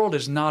world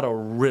is not a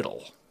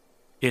riddle.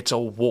 It's a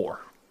war.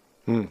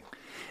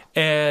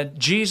 And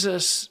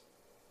Jesus,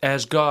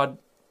 as God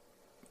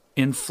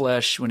in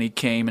flesh, when he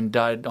came and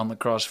died on the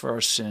cross for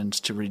our sins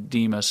to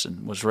redeem us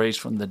and was raised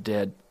from the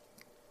dead,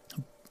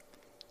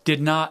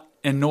 did not,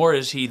 and nor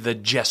is he the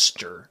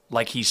jester,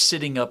 like he's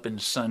sitting up in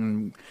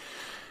some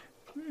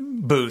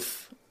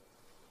booth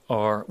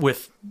or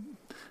with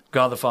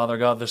God the Father,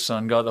 God the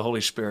Son, God the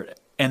Holy Spirit,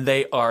 and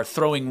they are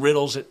throwing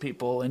riddles at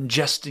people and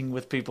jesting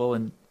with people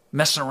and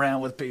messing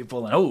around with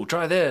people and, oh,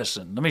 try this,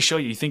 and let me show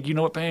you. You think you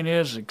know what pain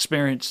is?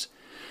 Experience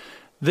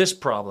this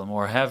problem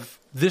or have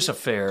this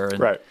affair. And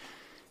right.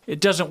 It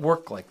doesn't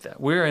work like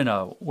that. We're in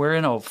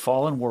a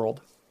fallen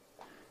world.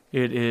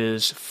 It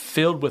is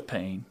filled with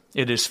pain.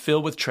 It is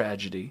filled with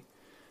tragedy.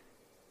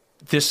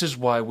 This is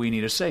why we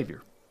need a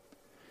Savior.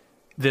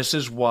 This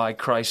is why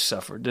Christ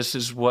suffered. This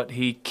is what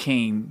he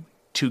came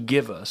to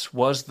give us,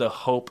 was the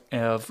hope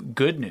of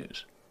good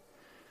news.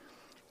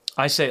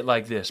 I say it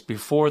like this: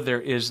 before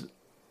there is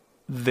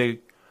the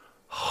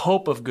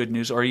hope of good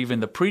news or even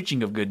the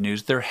preaching of good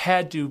news,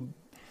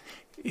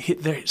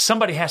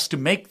 somebody has to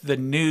make the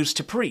news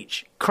to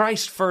preach.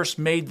 Christ first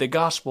made the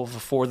gospel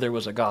before there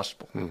was a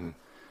gospel. Mm-hmm.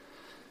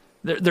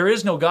 There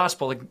is no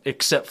gospel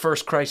except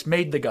first Christ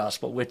made the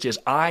gospel, which is,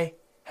 I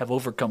have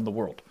overcome the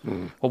world.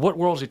 Mm-hmm. Well, what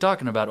world is he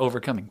talking about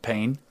overcoming?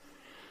 Pain,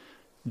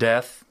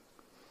 death.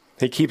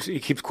 He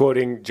keeps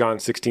quoting John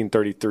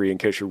 16:33, in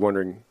case you're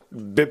wondering.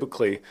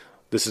 Biblically,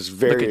 this is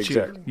very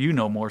exact. You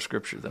know more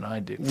scripture than I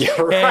do.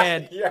 Yeah, right.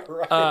 And yeah,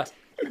 right.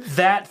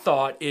 That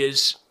thought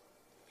is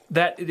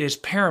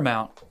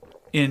paramount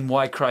in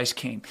why Christ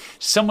came.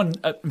 Someone,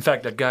 in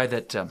fact, a guy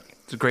that's a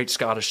great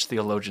Scottish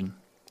theologian,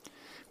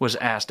 was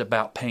asked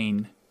about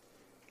pain,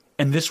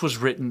 and this was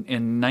written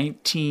in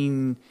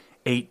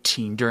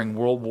 1918 during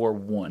World War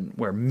I,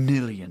 where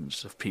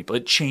millions of people,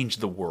 it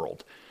changed the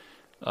world,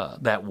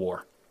 that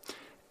war,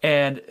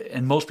 and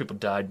most people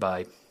died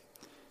by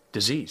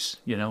disease,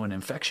 and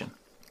infection,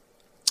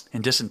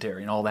 and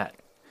dysentery and all that.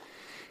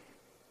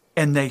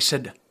 And they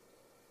said,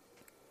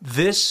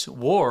 this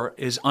war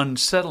is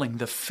unsettling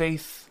the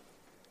faith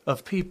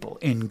of people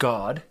in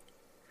God,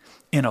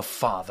 in a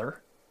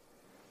Father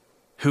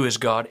who is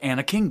God, and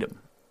a kingdom.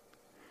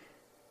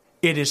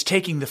 It is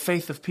taking the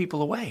faith of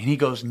people away. And he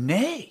goes,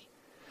 nay.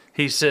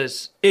 He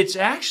says, it's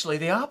actually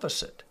the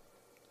opposite.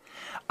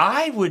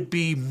 I would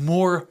be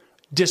more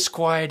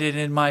disquieted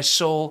in my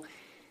soul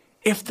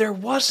if there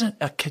wasn't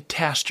a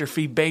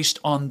catastrophe based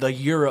on the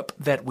Europe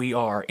that we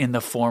are, in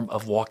the form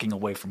of walking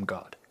away from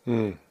God.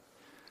 Mm.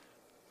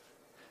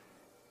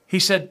 He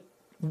said,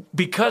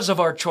 because of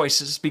our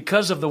choices,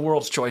 because of the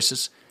world's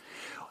choices,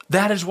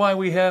 that is why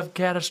we have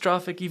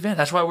catastrophic events.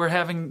 That's why we're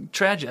having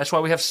tragedy. That's why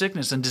we have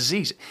sickness and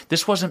disease.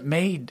 This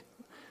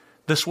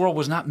world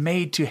was not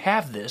made to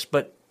have this,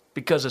 but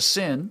because of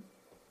sin,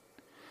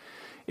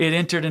 it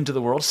entered into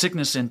the world.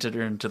 Sickness entered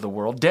into the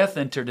world. Death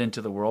entered into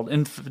the world.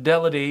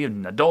 Infidelity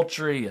and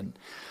adultery and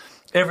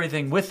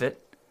everything with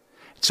it.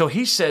 So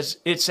he says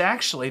it's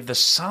actually the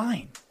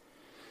sign.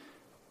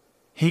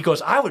 He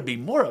goes, I would be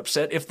more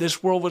upset if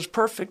this world was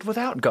perfect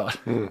without God.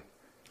 Mm.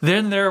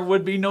 Then there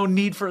would be no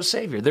need for a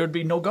Savior. There would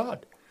be no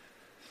God.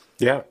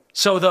 Yeah.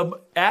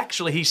 So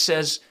actually he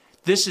says,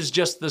 this is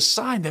just the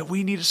sign that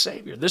we need a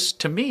Savior. This,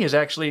 to me, is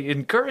actually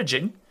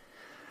encouraging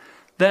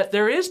that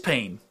there is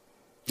pain.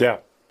 Yeah.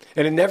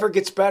 And it never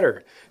gets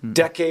better.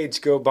 Decades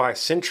go by,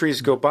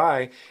 centuries go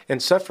by,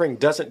 and suffering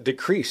doesn't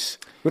decrease.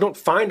 We don't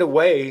find a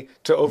way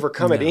to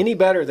overcome it any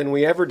better than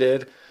we ever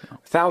did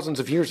thousands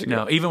of years ago.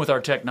 No, even with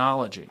our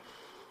technology.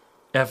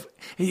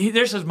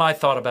 This is my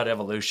thought about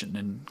evolution,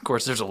 and of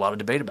course there's a lot of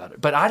debate about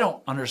it. But I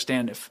don't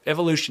understand, if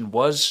evolution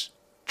was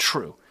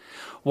true,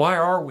 why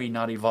are we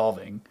not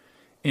evolving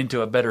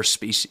into a better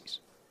species?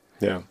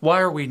 Yeah.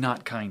 Why are we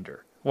not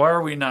kinder? Why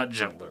are we not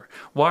gentler?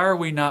 Why are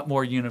we not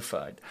more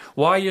unified?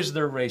 Why is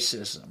there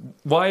racism?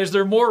 Why is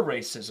there more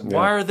racism? Yeah.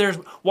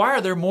 Why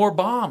are there more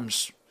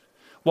bombs?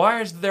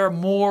 Why is there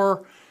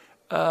more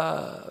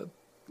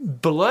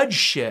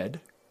bloodshed?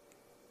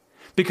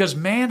 Because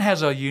man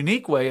has a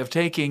unique way of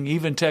taking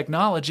even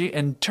technology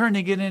and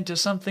turning it into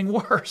something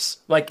worse.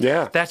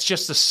 That's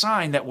just a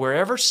sign that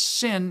wherever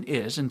sin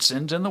is, and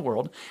sin's in the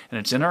world, and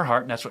it's in our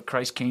heart, and that's what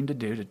Christ came to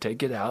do, to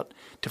take it out,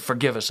 to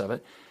forgive us of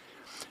it.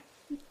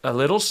 A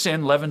little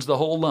sin leavens the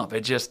whole lump.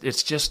 It's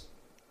just,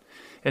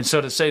 and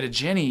so to say to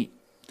Jenny,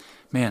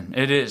 man,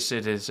 it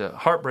is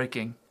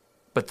heartbreaking,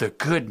 but the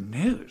good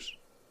news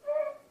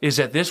is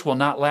that this will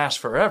not last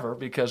forever,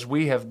 because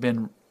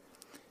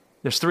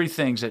there's three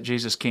things that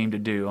Jesus came to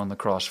do on the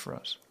cross for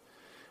us.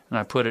 And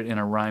I put it in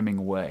a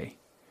rhyming way.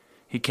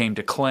 He came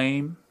to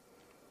claim,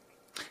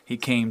 he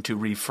came to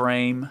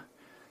reframe,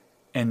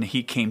 and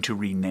he came to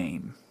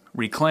rename.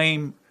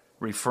 Reclaim,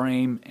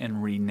 reframe,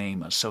 and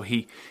rename us. So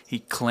he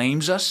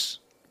claims us.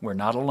 We're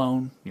not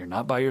alone. You're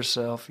not by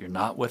yourself. You're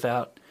not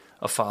without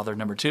a father.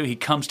 Number two, he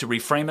comes to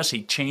reframe us.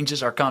 He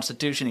changes our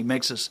constitution. He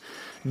makes us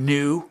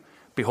new.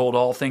 Behold,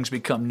 all things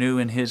become new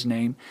in his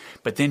name.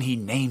 But then he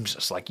names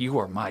us, like, you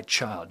are my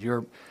child.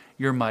 You're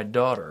my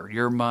daughter.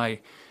 You're my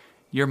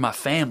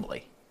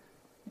family.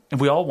 And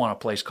we all want a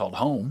place called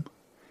home.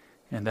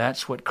 And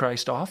that's what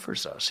Christ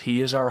offers us.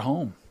 He is our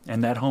home.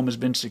 And that home has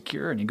been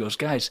secure. And he goes,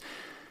 guys,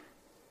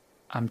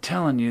 I'm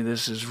telling you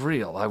this is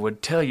real. I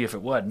would tell you if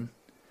it wasn't.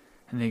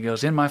 And he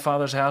goes, in my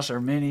Father's house are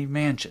many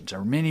mansions,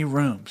 are many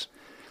rooms.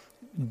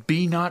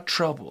 Be not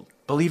troubled.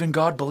 Believe in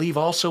God, believe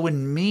also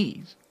in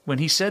me. When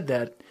he said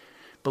that,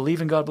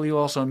 believe in God, believe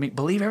also in me.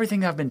 Believe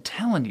everything I've been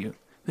telling you.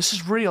 This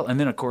is real. And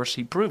then, of course,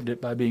 he proved it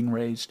by being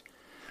raised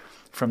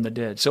from the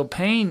dead. So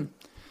pain,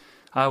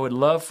 I would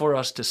love for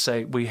us to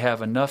say we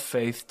have enough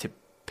faith to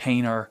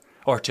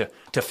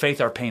to faith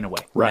our pain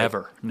away. Right.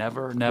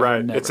 Never.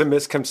 It's a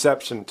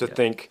misconception to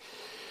think,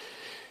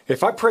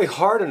 if I pray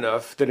hard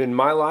enough, that in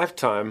my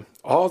lifetime,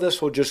 all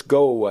this will just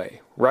go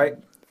away, right?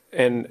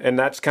 And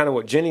that's kind of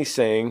what Jenny's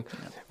saying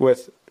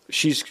with,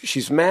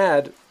 she's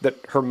mad that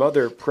her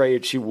mother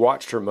prayed. She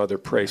watched her mother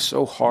pray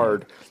so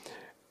hard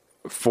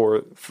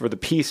for the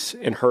peace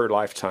in her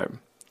lifetime,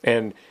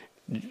 and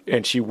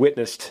she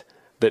witnessed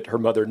that her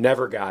mother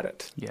never got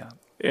it. Yeah.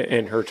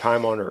 In her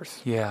time on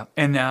earth. Yeah,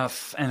 and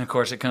of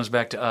course it comes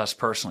back to us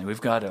personally.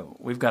 We've got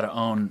to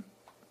own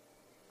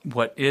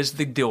what is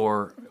the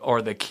door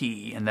or the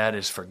key, and that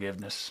is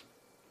forgiveness.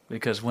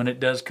 Because when it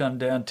does come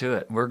down to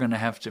it, we're going to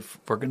have to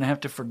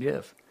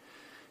forgive.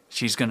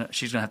 She's going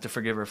to have to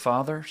forgive her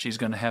father. She's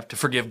going to have to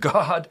forgive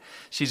God.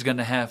 She's going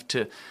to have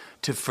to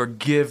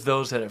forgive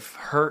those that have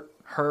hurt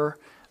her,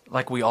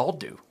 like we all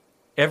do.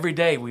 Every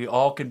day we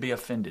all can be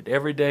offended.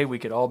 Every day we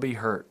could all be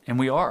hurt, and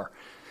we are.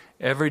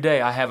 Every day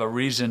I have a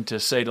reason to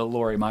say to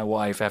Lori, my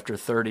wife, after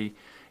 30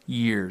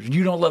 years,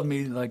 you don't love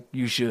me like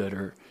you should,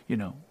 or,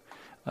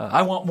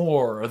 I want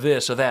more, or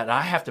this or that. And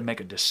I have to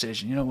make a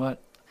decision. You know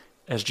what?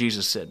 As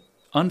Jesus said,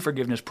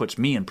 unforgiveness puts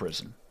me in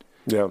prison.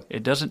 Yeah.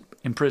 It doesn't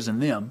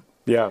imprison them.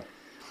 Yeah.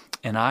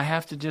 And I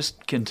have to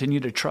just continue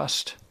to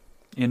trust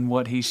in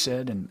what he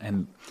said.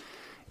 And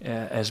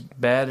as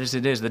bad as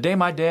it is, the day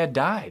my dad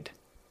died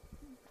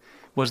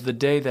was the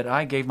day that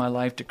I gave my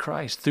life to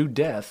Christ. Through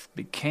death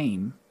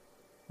became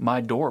my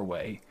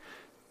doorway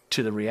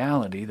to the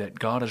reality that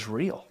God is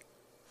real.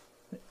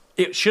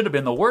 It should have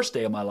been the worst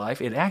day of my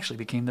life. It actually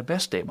became the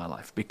best day of my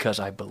life because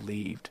I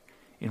believed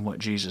in what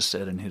Jesus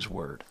said in his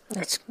word.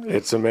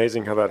 It's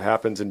amazing how that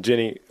happens. And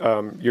Jenny,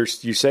 you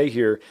say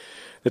here,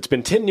 it's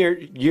been 10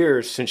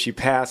 years since she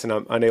passed and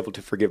I'm unable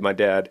to forgive my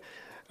dad.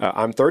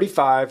 I'm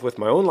 35 with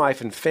my own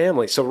life and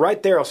family. So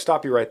right there, I'll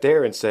stop you right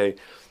there and say,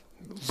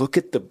 look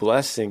at the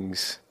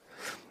blessings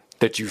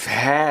that you've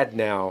had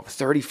now,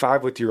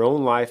 35 with your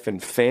own life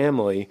and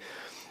family.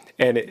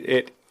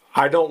 And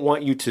I don't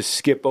want you to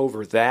skip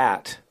over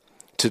that,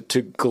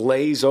 to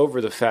glaze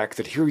over the fact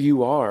that here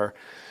you are,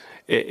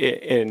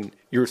 and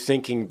you're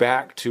thinking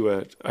back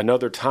to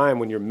another time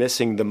when you're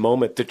missing the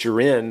moment that you're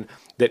in,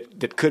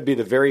 that could be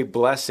the very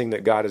blessing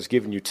that God has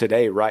given you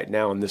today, right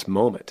now, in this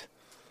moment.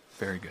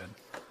 Very good.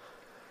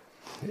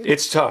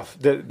 It's tough.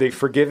 The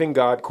forgiving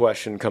God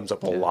question comes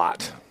up a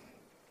lot.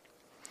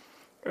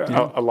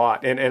 A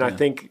lot. And I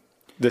think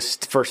this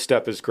first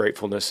step is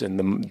gratefulness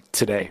in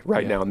today,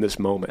 right now, in this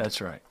moment.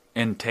 That's right.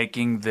 And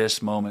taking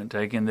this moment,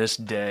 taking this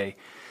day,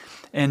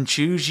 and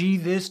choose ye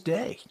this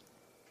day.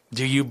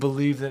 Do you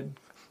believe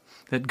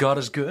that God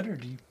is good, or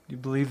do you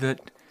believe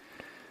that,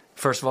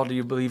 first of all, do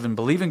you believe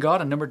in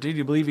God? And number two, do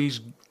you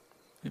believe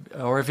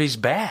if he's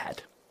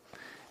bad?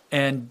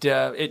 And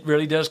it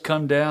really does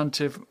come down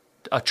to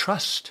a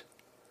trust.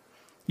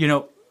 You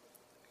know,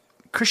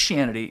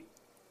 Christianity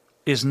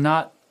is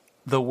not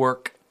the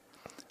work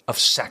of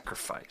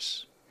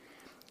sacrifice.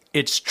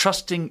 It's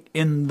trusting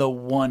in the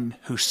one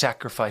who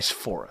sacrificed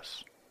for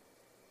us.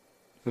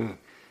 A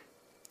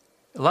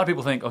lot of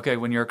people think, okay,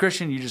 when you're a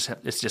Christian,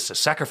 it's just a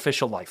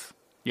sacrificial life.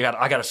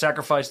 I got to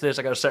sacrifice this.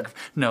 I got to sacrifice.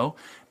 No,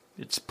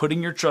 it's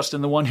putting your trust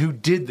in the one who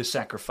did the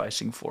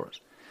sacrificing for us.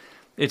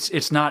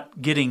 It's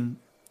not getting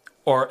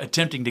or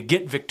attempting to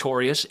get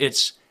victorious.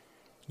 It's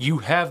you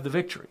have the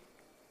victory.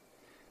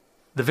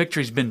 The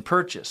victory's been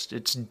purchased.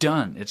 It's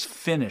done. It's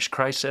finished.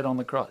 Christ said on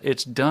the cross,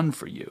 it's done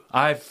for you.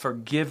 I've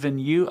forgiven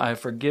you. I've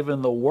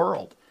forgiven the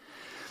world.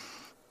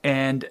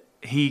 And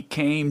he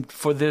came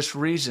for this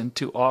reason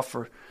to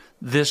offer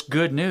this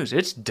good news.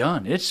 It's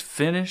done. It's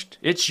finished.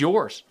 It's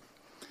yours.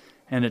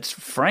 And it's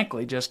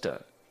frankly just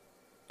a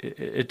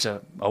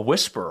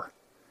whisper.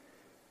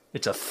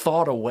 It's a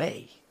thought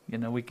away. You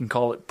know, we can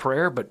call it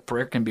prayer, but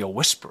prayer can be a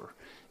whisper.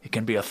 It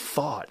can be a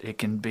thought. It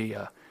can be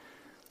a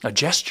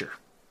gesture.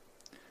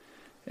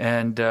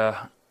 And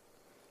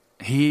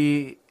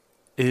he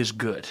is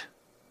good,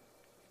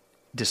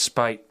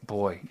 despite,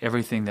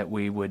 everything that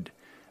we would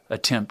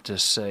attempt to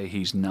say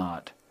he's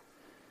not.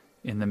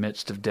 In the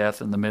midst of death,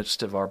 in the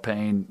midst of our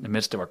pain, in the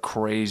midst of our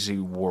crazy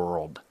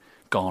world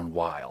gone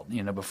wild.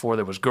 You know, before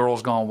there was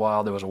Girls Gone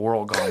Wild, there was a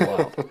World Gone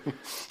Wild.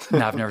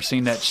 Now, I've never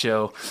seen that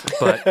show,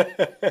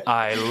 but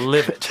I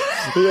live it.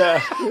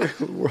 Yeah,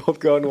 World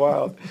Gone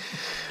Wild.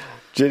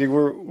 Jenny,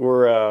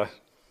 we're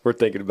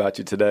thinking about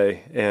you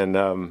today,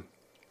 and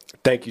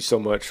thank you so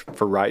much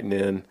for writing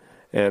in,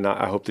 and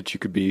I hope that you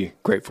could be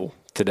grateful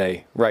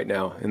today, right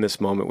now, in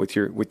this moment with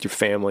your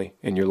family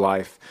and your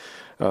life.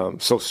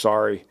 So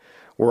sorry.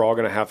 We're all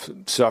going to have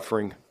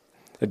suffering.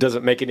 It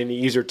doesn't make it any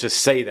easier to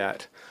say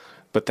that,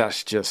 but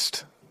that's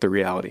just the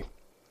reality.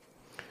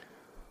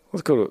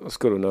 Let's go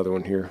to another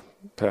one here,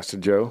 Pastor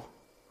Joe.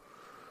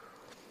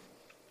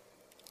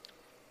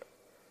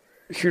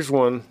 Here's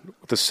one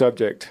with the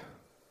subject,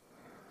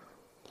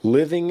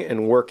 living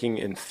and working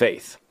in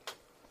faith.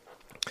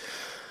 It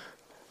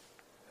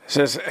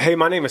says, hey,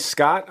 my name is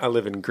Scott. I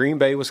live in Green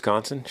Bay,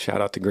 Wisconsin.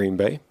 Shout out to Green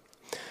Bay.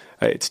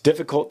 It's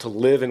difficult to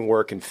live and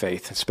work in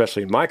faith,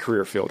 especially in my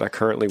career field. I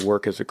currently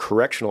work as a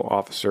correctional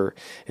officer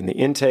in the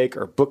intake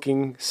or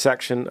booking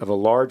section of a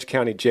large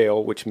county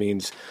jail, which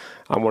means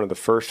I'm one of the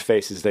first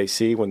faces they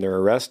see when they're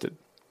arrested.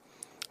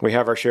 We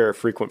have our share of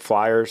frequent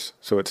flyers,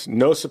 so it's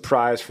no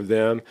surprise for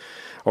them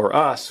or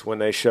us when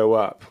they show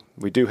up.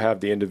 We do have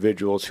the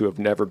individuals who have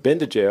never been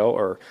to jail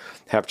or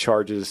have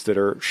charges that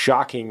are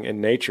shocking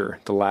in nature.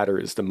 The latter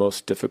is the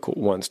most difficult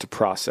ones to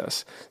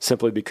process,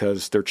 simply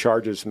because their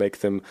charges make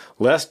them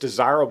less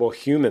desirable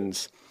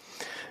humans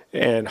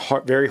and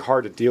very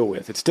hard to deal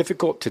with. It's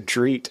difficult to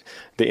treat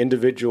the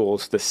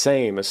individuals the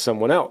same as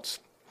someone else.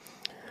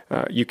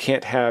 You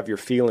can't have your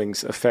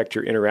feelings affect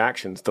your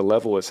interactions. The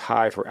level is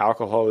high for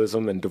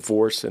alcoholism and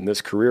divorce in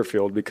this career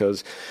field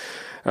because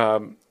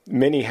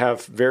many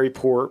have very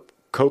poor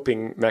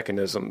coping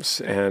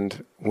mechanisms.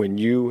 And when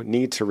you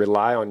need to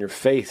rely on your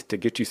faith to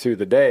get you through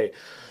the day,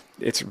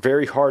 it's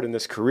very hard in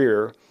this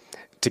career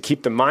to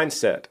keep the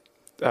mindset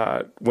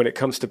when it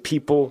comes to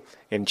people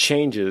and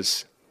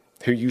changes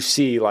who you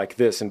see like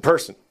this in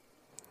person.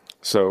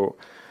 So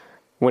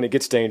when it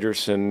gets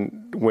dangerous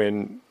and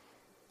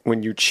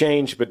when you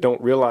change but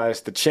don't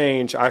realize the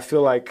change, I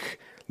feel like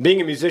being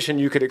a musician,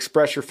 you could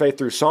express your faith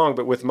through song,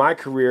 but with my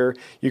career,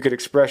 you could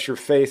express your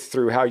faith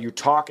through how you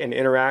talk and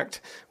interact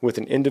with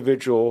an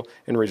individual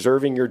and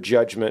reserving your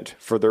judgment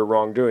for their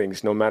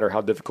wrongdoings, no matter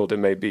how difficult it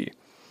may be.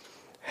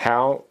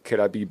 How could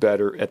I be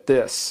better at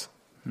this?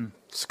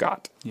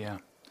 Scott. Yeah.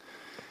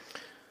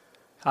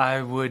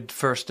 I would,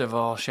 first of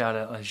all, shout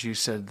out, as you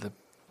said, the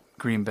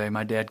Green Bay.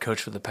 My dad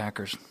coached for the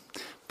Packers.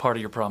 Part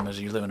of your problem is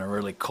you live in a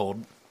really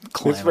cold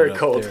climate. It's very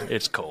cold. There.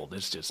 It's cold.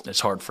 It's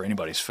hard for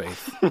anybody's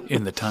faith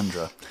in the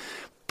tundra.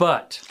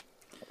 But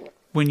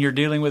when you're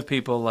dealing with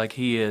people like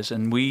he is,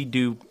 and we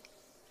do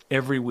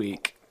every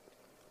week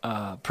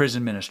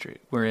prison ministry.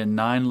 We're in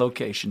 9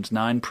 locations,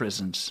 9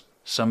 prisons,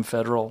 some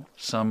federal,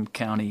 some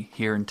county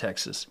here in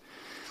Texas,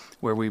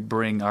 where we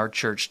bring our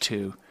church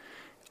to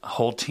a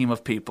whole team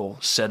of people,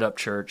 set up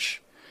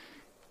church,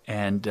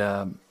 and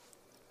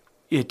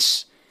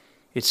it's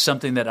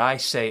something that I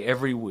say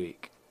every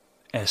week,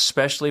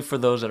 especially for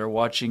those that are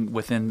watching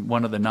within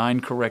one of the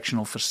 9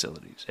 correctional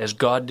facilities. As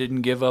God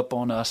didn't give up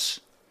on us,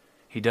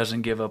 he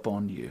doesn't give up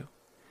on you.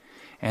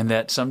 And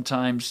that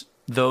sometimes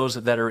those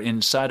that are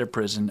inside a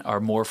prison are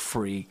more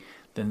free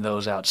than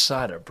those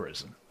outside of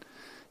prison.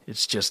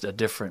 It's just a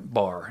different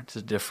bar. It's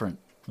a different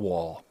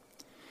wall.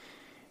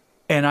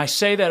 And I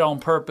say that on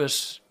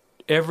purpose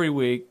every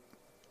week,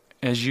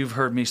 as you've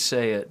heard me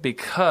say it,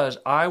 because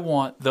I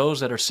want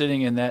those that are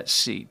sitting in that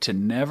seat to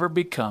never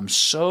become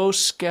so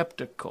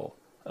skeptical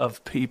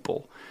of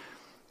people,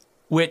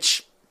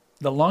 which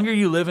the longer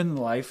you live in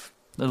life,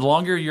 the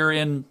longer you're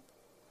in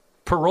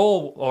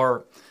parole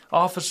or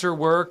officer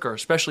work, or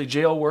especially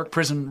jail work,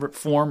 prison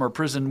reform or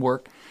prison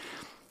work,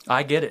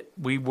 I get it.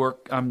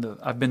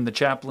 I've been the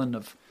chaplain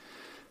of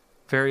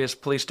various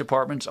police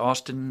departments,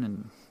 Austin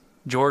and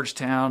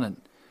Georgetown,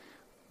 and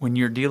when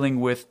you're dealing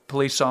with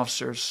police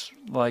officers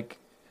like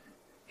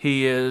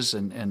he is,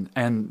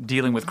 and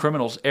dealing with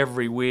criminals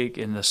every week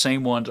and the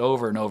same ones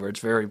over and over,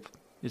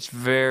 it's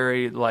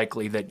very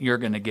likely that you're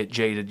going to get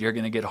jaded, you're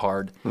going to get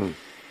hard.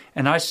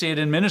 And I see it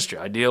in ministry.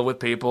 I deal with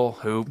people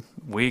who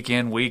week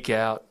in, week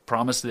out,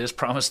 promise this,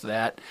 promise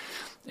that,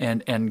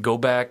 and go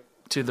back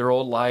to their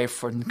old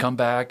life and come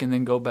back and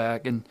then go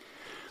back. And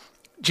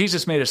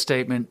Jesus made a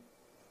statement.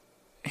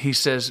 He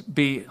says,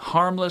 be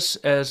harmless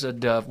as a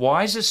dove,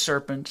 wise as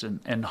serpents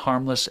and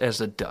harmless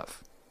as a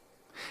dove.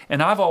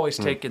 And I've always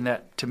taken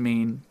that to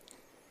mean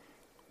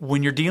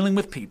when you're dealing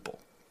with people,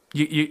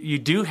 you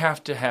do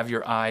have to have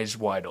your eyes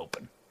wide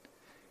open.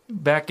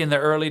 Back in the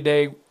early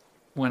day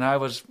when I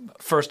was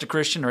first a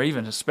Christian, or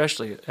even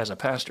especially as a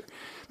pastor,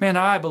 man,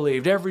 I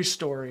believed every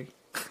story.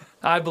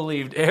 I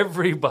believed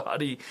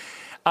everybody.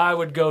 I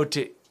would go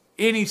to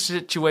any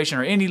situation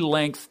or any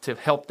length to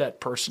help that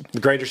person. The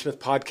Granger Smith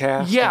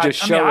podcast. Yeah,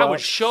 I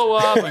would show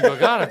up and go,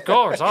 God, of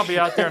course, I'll be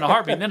out there in a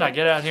heartbeat. And then I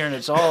get out here and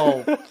it's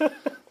all,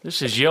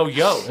 this is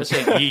yo-yo. This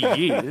ain't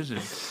yee-yee. This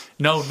is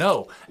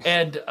no.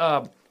 And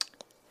I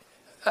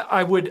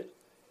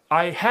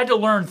had to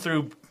learn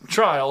through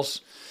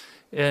trials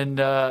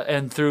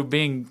and through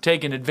being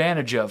taken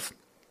advantage of.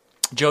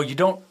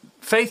 Joe,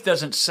 faith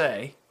doesn't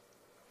say,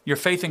 your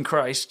faith in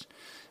Christ,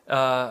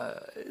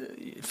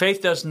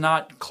 faith does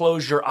not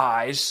close your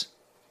eyes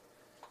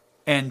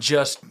and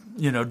just,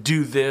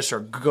 do this or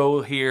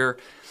go here.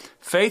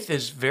 Faith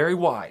is very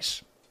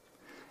wise.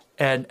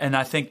 And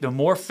I think the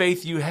more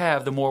faith you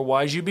have, the more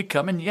wise you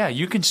become. And yeah,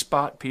 you can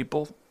spot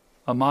people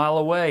a mile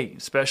away,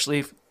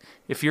 especially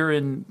if you're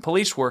in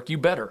police work, you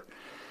better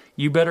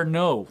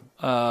know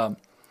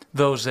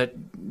those that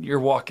you're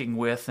walking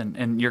with,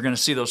 and you're going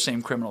to see those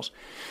same criminals.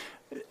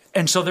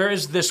 And so there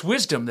is this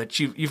wisdom that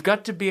you've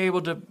got to be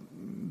able to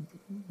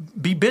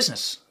be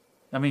business.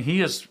 I mean,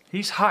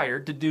 he's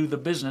hired to do the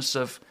business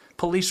of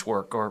police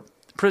work or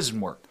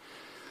prison work.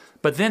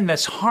 But then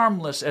that's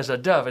harmless as a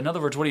dove. In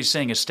other words, what he's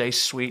saying is stay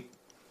sweet,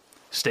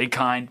 stay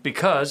kind,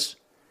 because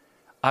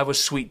I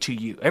was sweet to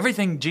you.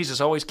 Everything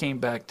Jesus always came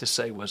back to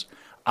say was,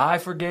 I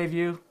forgave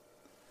you,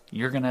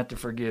 you're going to have to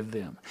forgive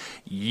them.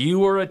 You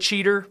were a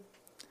cheater,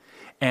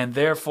 and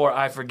therefore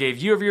I forgave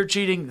you of your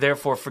cheating,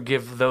 therefore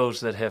forgive those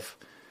that have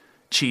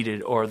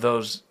cheated or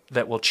those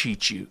that will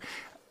cheat you.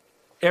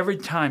 Every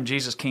time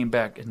Jesus came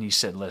back and he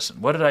said, listen,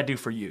 what did I do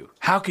for you?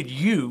 How could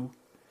you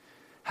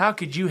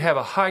have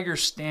a higher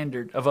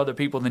standard of other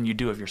people than you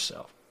do of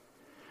yourself?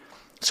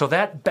 So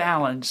that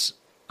balance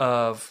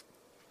of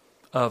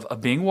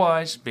being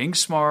wise, being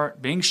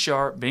smart, being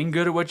sharp, being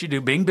good at what you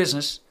do, being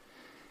business.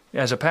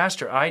 As a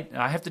pastor, I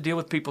have to deal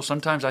with people.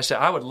 Sometimes I say,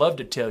 I would love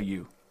to tell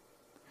you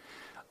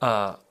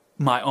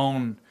my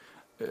own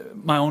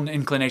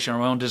inclination or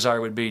my own desire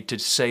would be to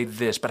say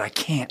this, but I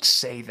can't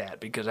say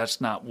that because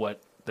that's not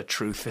what the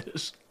truth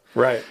is.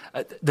 Right.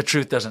 The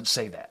truth doesn't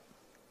say that.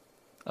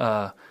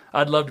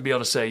 I'd love to be able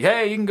to say,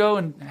 hey, you can go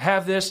and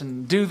have this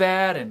and do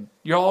that, and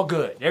you're all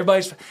good.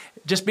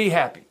 Just be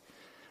happy.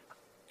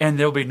 And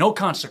there'll be no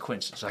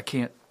consequences.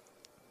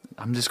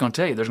 I'm just going to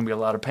tell you, there's going to be a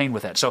lot of pain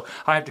with that. So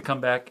I have to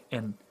come back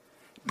and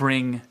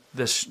bring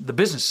the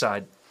business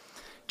side.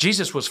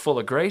 Jesus was full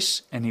of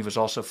grace, and he was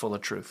also full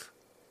of truth.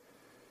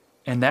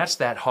 And that's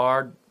that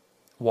hard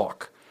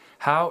walk.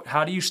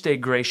 How do you stay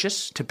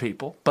gracious to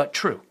people, but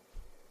true?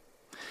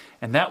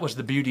 And that was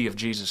the beauty of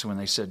Jesus when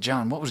they said,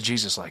 John, what was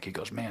Jesus like? He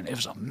goes, man, it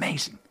was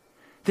amazing.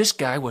 This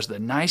guy was the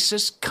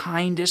nicest,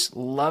 kindest,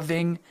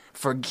 loving,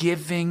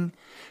 forgiving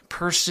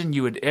person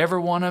you would ever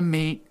want to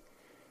meet.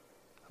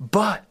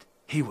 But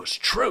he was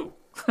true.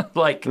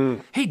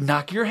 He'd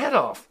knock your head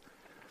off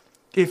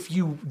if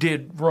you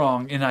did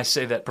wrong, and I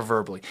say that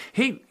proverbially.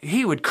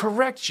 He would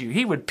correct you.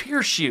 He would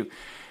pierce you.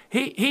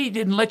 He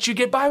didn't let you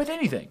get by with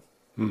anything.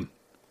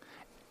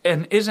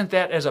 And isn't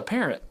that, as a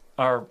parent,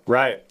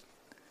 right?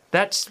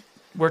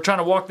 We're trying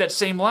to walk that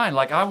same line.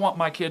 Like, I want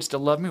my kids to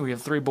love me. We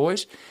have 3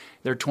 boys.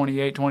 They're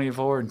 28,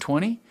 24, and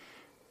 20.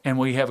 And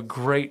we have a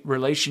great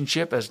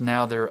relationship as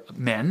now they're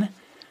men.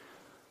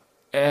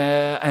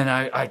 And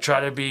I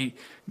try to be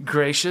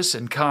gracious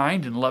and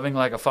kind and loving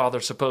like a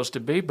father's supposed to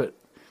be. But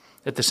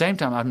at the same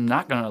time, I'm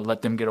not going to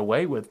let them get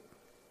away with,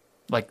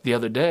 like the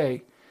other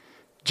day,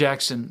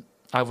 Jackson.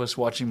 I was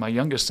watching my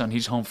youngest son.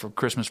 He's home for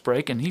Christmas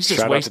break, and he's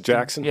just wasting. Shout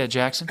out to Jackson. Yeah,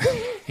 Jackson.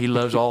 He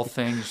loves all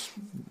things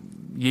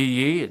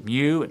yee and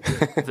you and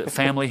the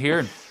family here.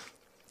 And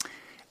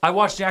I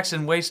watched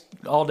Jackson waste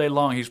all day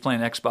long. He was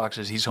playing Xbox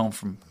as he's home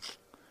from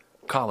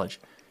college.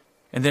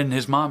 And then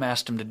his mom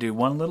asked him to do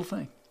one little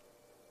thing.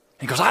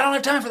 He goes, I don't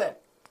have time for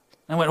that.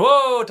 I went,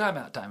 whoa, time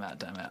out.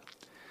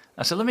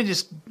 I said,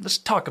 let's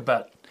talk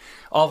about,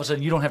 all of a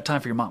sudden you don't have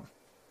time for your mom.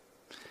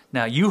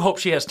 Now, you hope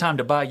she has time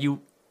to buy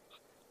you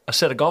a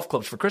set of golf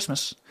clubs for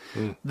Christmas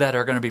that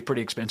are going to be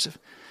pretty expensive.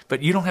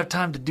 But you don't have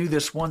time to do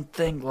this one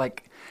thing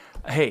like,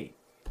 hey,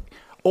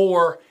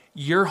 or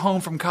you're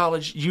home from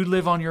college, you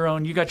live on your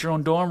own, you got your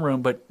own dorm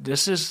room, but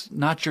this is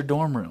not your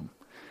dorm room.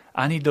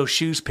 I need those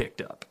shoes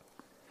picked up.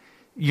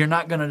 You're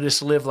not going to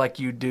just live like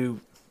you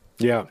do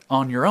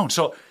on your own.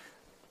 So,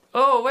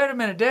 oh, wait a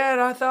minute, Dad,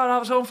 I thought I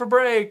was home for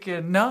break.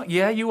 And no,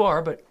 yeah, you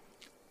are, but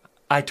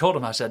I told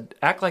him, I said,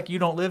 act like you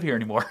don't live here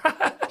anymore.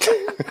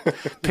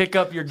 Pick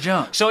up your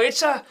junk. So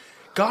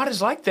God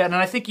is like that, and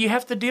I think you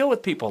have to deal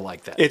with people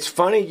like that. It's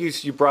funny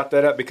you brought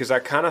that up because I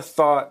kind of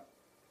thought,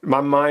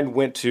 my mind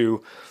went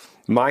to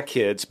my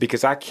kids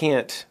because I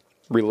can't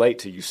relate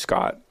to you,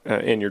 Scott,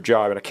 in your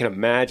job, and I can't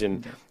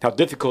imagine how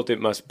difficult it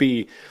must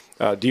be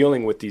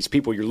dealing with these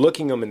people. You're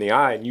looking them in the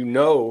eye, and you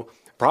know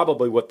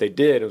probably what they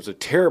did. It was a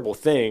terrible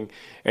thing,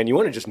 and you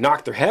want to just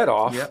knock their head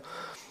off. Yep.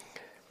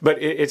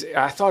 But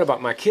I thought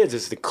about my kids.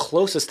 It's the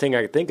closest thing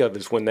I could think of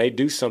is when they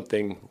do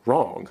something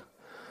wrong.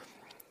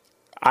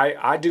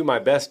 I do my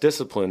best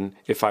discipline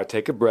if I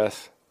take a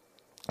breath,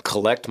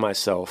 collect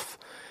myself,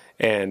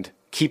 and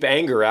keep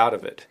anger out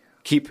of it.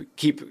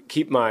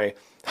 Keep my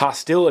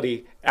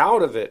hostility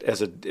out of it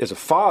as a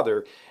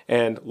father,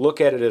 and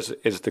look at it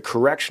as the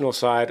correctional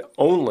side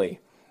only.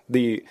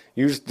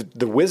 Use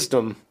the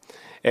wisdom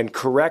and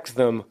correct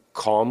them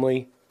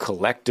calmly,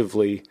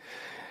 collectively,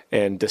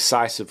 and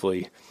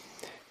decisively,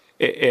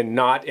 and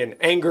not in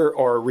anger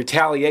or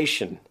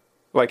retaliation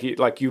like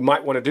you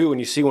might want to do when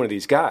you see one of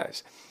these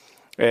guys.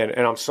 And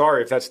I'm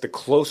sorry if that's the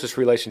closest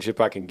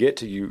relationship I can get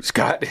to you,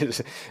 Scott,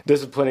 is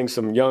disciplining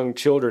some young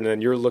children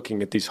and you're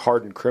looking at these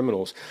hardened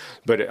criminals.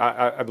 But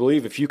I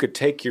believe if you could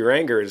take your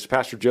anger, as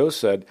Pastor Joe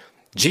said,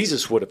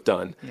 Jesus would have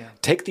done. Yeah.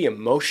 Take the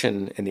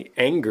emotion and the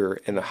anger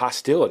and the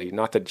hostility,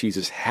 not that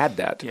Jesus had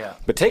that,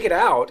 but take it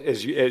out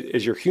as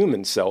your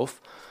human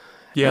self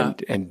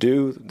and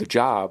do the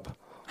job.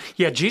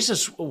 Yeah,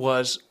 Jesus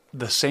was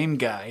the same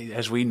guy,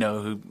 as we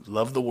know, who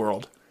loved the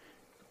world,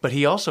 but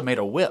he also made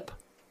a whip.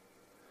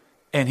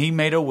 And he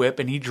made a whip,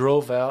 and he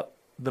drove out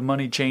the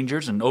money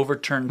changers and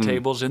overturned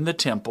tables in the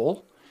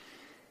temple.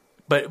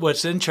 But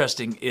what's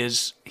interesting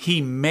is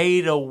he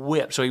made a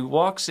whip. So he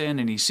walks in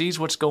and he sees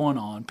what's going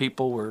on.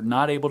 People were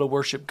not able to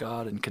worship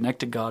God and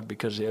connect to God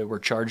because they were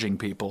charging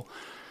people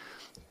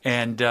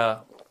and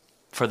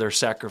for their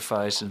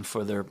sacrifice and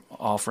for their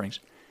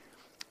offerings,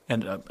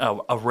 and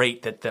a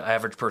rate that the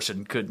average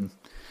person couldn't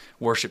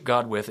worship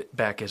God with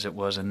back as it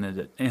was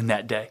in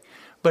that day.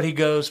 But he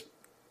goes,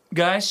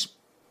 guys,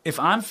 if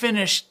I'm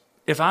finished,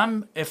 if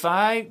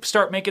I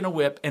start making a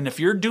whip, and if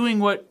you're doing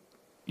what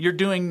you're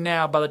doing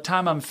now, by the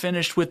time I'm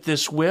finished with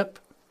this whip,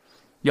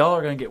 y'all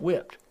are going to get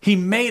whipped. He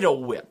made a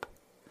whip.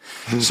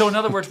 So in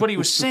other words, what he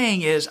was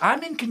saying is,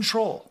 I'm in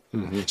control.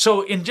 Mm-hmm.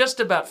 So in just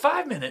about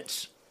 5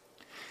 minutes,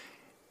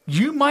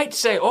 you might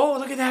say, oh,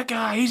 look at that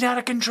guy. He's out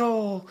of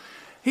control.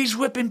 He's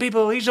whipping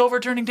people. He's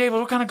overturning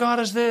tables. What kind of God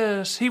is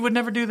this? He would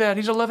never do that.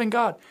 He's a loving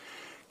God.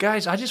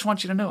 Guys, I just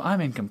want you to know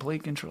I'm in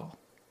complete control.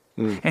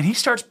 And he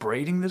starts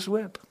braiding this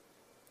whip.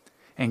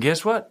 And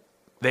guess what?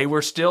 They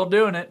were still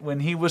doing it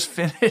when he was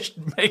finished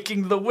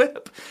making the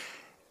whip.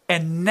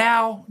 And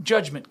now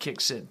judgment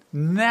kicks in.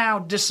 Now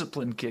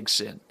discipline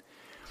kicks in.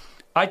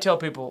 I tell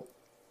people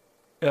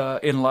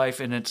in life,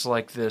 and it's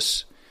like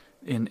this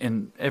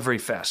in every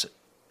facet,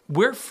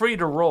 we're free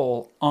to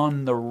roll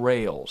on the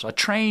rails. A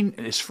train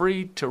is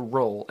free to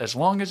roll as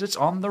long as it's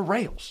on the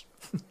rails.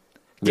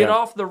 Get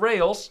off the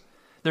rails,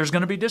 there's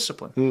going to be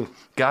discipline.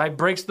 Guy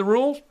breaks the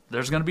rules,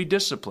 there's going to be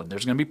discipline.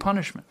 There's going to be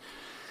punishment.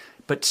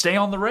 But stay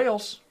on the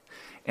rails.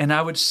 And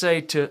I would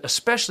say to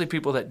especially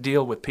people that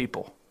deal with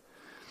people,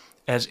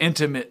 as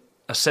intimate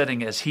a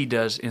setting as he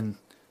does in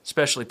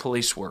especially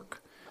police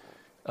work,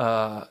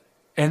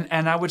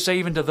 and I would say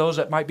even to those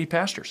that might be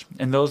pastors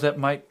and those that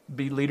might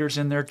be leaders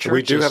in their churches.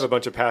 We do have a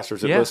bunch of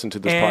pastors that listen to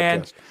this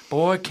podcast.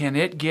 Boy, can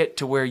it get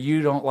to where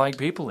you don't like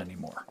people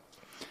anymore.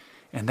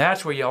 And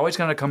that's where you're always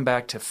going to come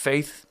back to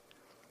faith.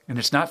 And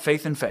it's not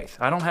faith in faith.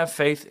 I don't have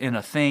faith in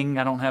a thing.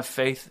 I don't have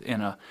faith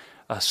in a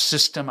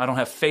system. I don't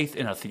have faith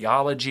in a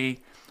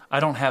theology.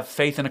 I don't have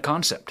faith in a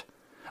concept.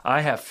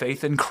 I have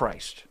faith in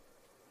Christ.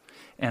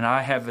 And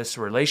I have this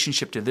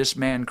relationship to this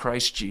man,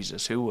 Christ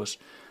Jesus, who was,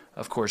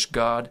 of course,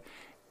 God.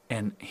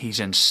 And he's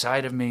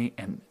inside of me.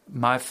 And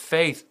my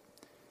faith,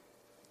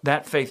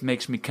 that faith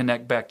makes me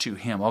connect back to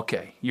him.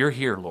 Okay, you're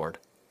here, Lord.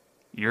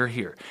 You're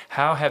here.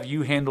 How have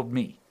you handled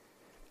me?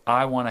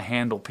 I want to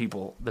handle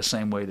people the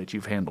same way that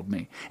you've handled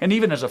me. And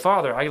even as a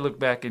father, I look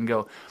back and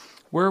go,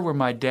 where were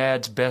my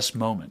dad's best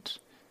moments?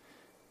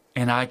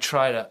 And I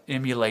try to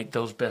emulate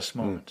those best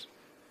moments.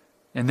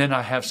 And then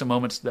I have some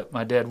moments that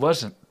my dad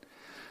wasn't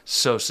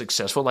so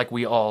successful, like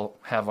we all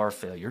have our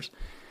failures.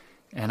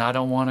 And I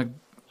don't want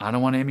to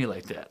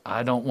emulate that.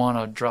 I don't want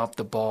to drop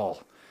the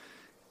ball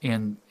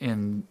in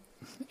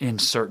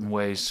certain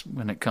ways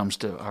when it comes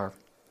to our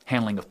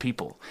handling of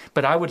people.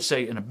 But I would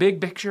say in a big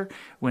picture,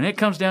 when it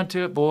comes down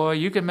to it, boy,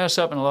 you can mess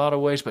up in a lot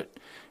of ways, but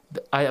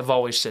I have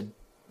always said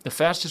the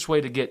fastest way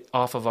to get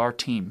off of our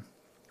team,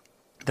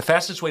 the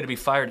fastest way to be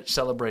fired at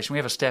Celebration, we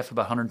have a staff of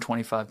about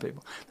 125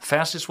 people. The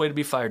fastest way to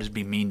be fired is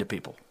be mean to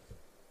people.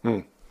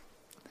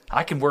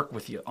 I can work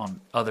with you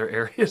on other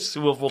areas.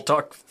 We'll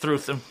talk through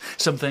some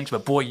things,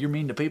 but boy, you're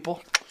mean to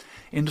people.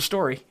 End of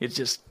story. It's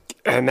just...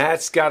 And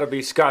that's got to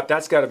be, Scott,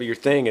 that's got to be your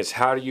thing, is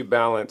how do you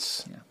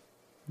balance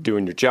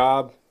doing your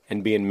job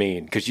and being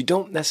mean? Because you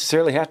don't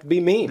necessarily have to be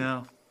mean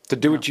to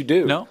do what you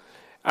do. No.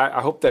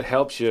 I hope that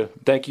helps you.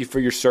 Thank you for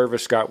your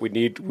service, Scott. We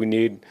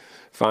need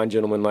fine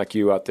gentlemen like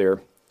you out there.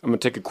 I'm going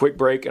to take a quick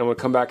break, and I'm going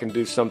to come back and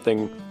do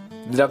something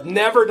that I've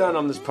never done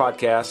on this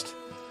podcast,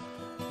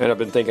 and I've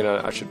been thinking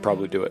I should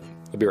probably do it.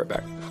 I'll be right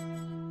back.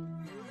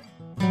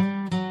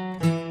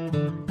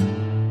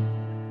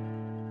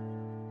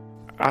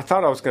 I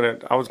thought I was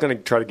gonna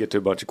try to get to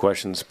a bunch of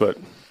questions, but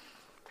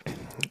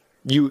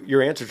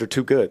your answers are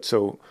too good,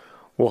 so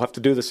we'll have to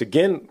do this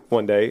again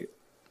one day.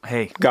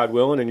 Hey, God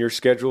willing, and your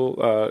schedule,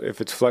 if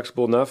it's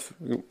flexible enough,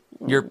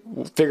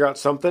 we'll figure out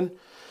something.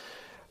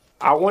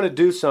 I want to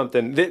do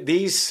something.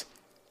 These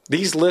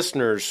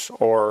listeners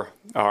are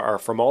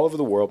from all over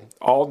the world,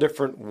 all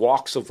different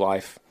walks of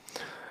life.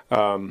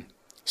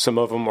 Some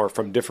of them are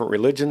from different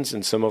religions,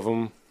 and some of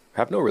them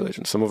have no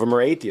religion. Some of them are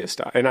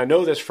atheist. And I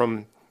know this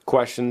from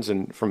questions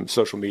and from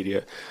social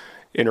media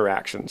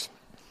interactions.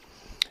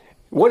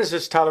 What is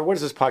this, Tyler? What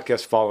does this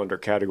podcast fall under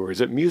category?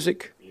 Is it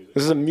music?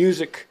 This is a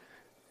music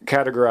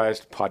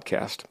categorized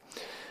podcast.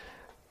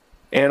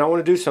 And I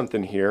want to do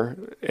something here,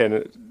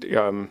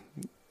 and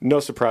no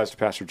surprise to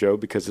Pastor Joe,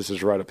 because this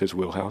is right up his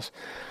wheelhouse.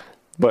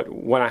 But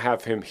when I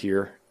have him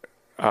here,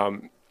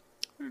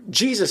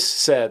 Jesus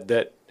said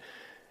that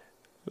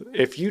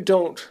if you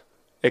don't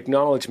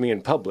acknowledge me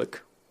in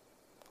public,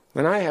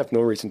 then I have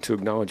no reason to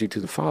acknowledge you to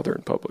the Father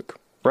in public,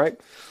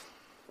 right?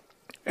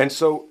 And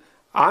so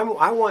I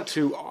want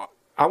to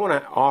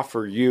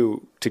offer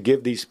you to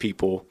give these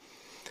people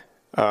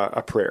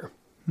a prayer,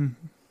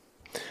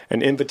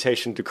 an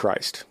invitation to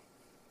Christ.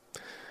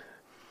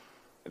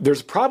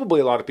 There's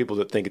probably a lot of people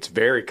that think it's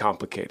very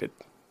complicated,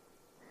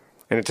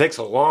 and it takes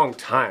a long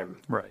time.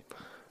 Right.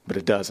 But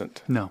it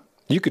doesn't. No.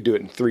 You could do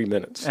it in 3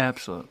 minutes.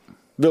 Absolutely.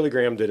 Billy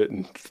Graham did it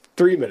in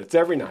 3 minutes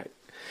every night.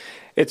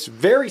 It's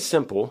very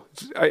simple.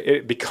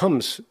 It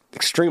becomes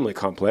extremely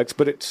complex,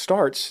 but it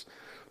starts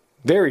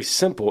very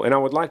simple. And I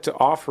would like to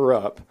offer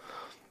up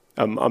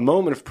a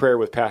moment of prayer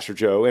with Pastor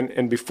Joe.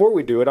 And before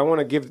we do it, I want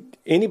to give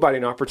anybody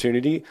an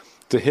opportunity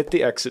to hit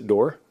the exit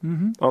door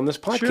on this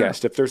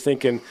podcast. Sure. If they're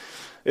thinking,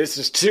 this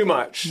is too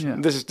much. Yeah.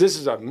 This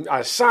is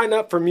I signed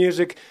up for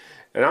music,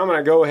 and I'm going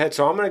to go ahead.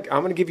 So I'm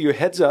going to give you a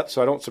heads up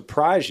so I don't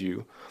surprise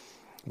you.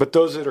 But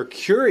those that are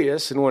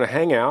curious and want to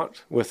hang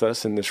out with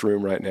us in this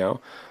room right now,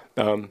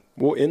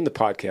 we'll end the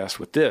podcast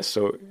with this.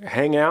 So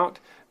hang out,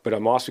 but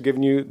I'm also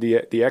giving you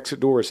the exit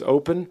door is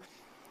open.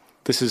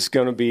 This is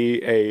going to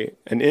be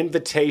an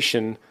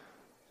invitation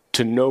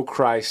to know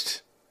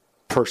Christ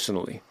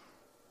personally.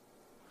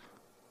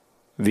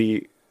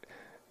 The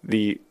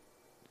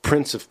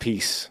Prince of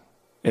Peace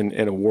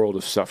in a world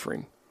of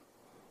suffering.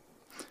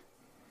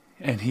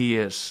 And he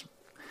is.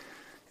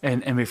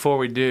 And before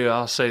we do,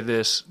 I'll say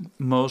this.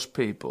 Most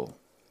people,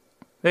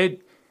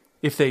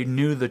 if they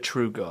knew the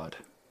true God,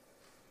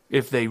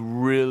 if they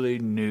really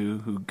knew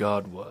who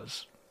God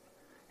was,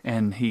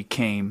 and he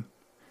came,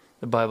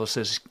 the Bible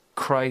says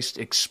Christ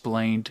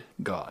explained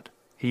God.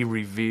 He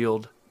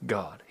revealed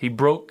God. He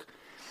broke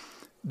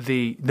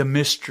the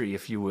mystery,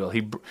 if you will.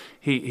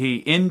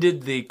 He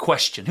ended the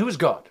question, who is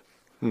God?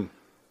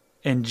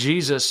 And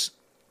Jesus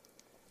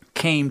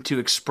came to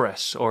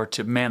express or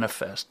to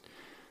manifest.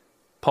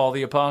 Paul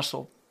the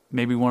Apostle,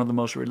 maybe one of the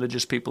most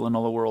religious people in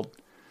all the world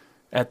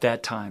at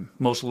that time,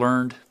 most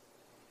learned,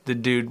 the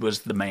dude was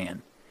the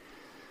man.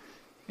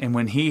 And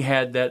when he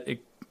had that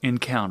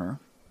encounter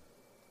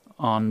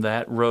on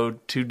that road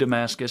to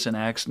Damascus in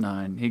Acts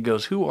 9, he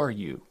goes, who are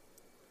you?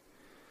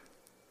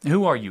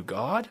 Who are you,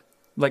 God?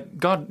 Like,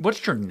 God,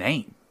 what's your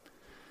name?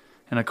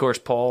 And of course,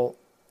 Paul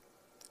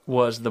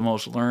was the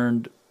most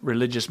learned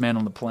religious man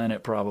on the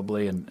planet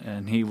probably,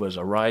 and he was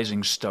a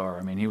rising star.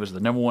 I mean, he was the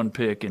number one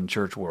pick in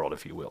church world,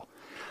 if you will.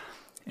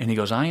 And he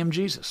goes, I am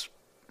Jesus,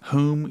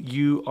 whom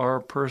you are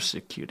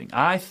persecuting.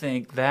 I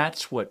think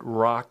that's what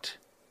rocked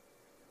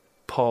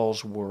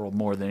Paul's world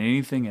more than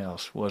anything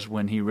else, was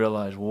when he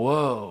realized,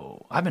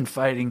 whoa, I've been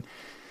fighting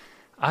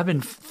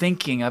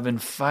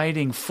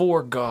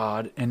for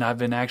God, and I've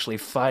been actually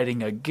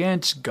fighting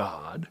against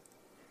God.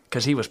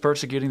 Because he was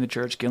persecuting the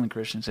church, killing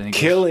Christians. And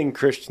killing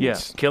Christians. Yeah,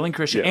 killing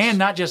Christians. Yes. And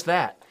not just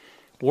that.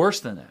 Worse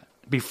than that.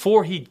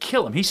 Before he'd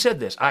kill him, he said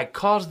this, I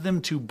caused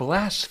them to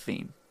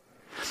blaspheme.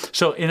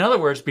 So, in other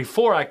words,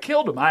 before I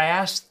killed them,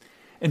 I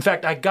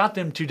got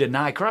them to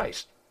deny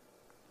Christ.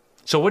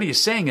 So what he's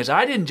saying is,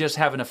 I didn't just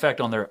have an effect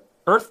on their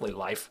earthly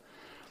life.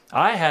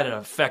 I had an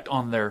effect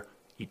on their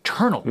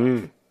eternal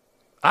life.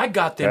 I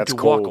got them to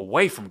walk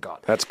away from God.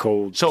 That's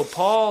cold. So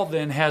Paul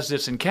then has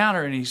this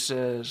encounter, and he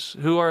says,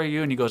 who are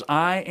you? And he goes,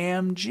 I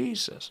am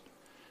Jesus.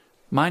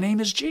 My name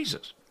is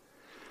Jesus.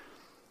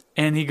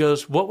 And he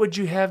goes, what would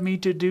you have me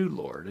to do,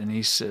 Lord? And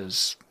he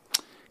says,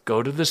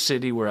 go to the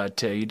city where I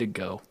tell you to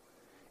go,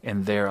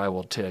 and there I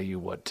will tell you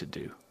what to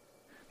do.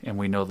 And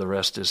we know the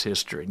rest is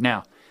history.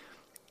 Now,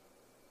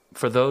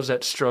 for those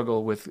that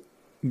struggle with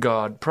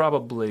God,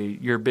 probably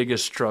your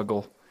biggest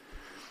struggle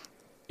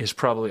is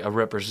probably a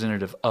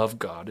representative of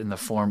God in the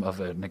form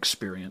of an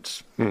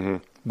experience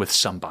with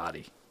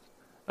somebody,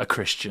 a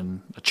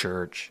Christian, a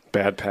church.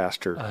 Bad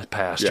pastor. A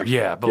pastor,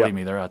 yeah, believe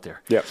me, they're out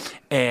there. Yep.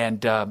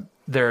 And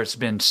there's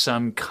been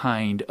some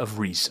kind of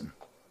reason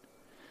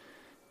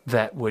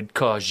that would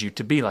cause you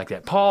to be like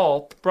that.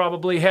 Paul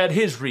probably had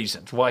his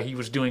reasons why he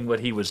was doing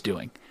what he was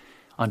doing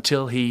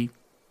until he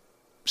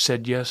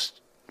said yes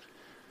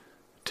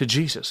to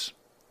Jesus.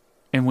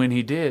 And when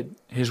he did,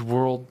 his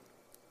world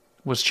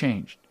was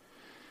changed.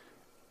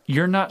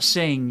 You're not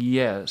saying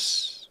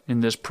yes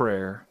in this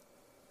prayer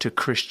to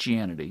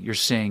Christianity. You're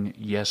saying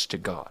yes to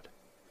God.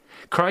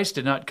 Christ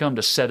did not come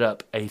to set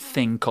up a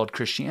thing called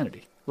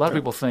Christianity. A lot of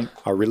people think...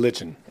 A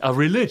religion. A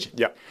religion.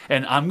 Yeah.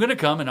 And I'm going to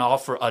come and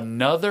offer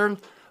another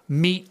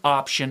meat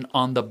option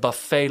on the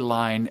buffet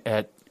line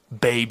at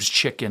Babe's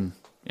Chicken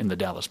in the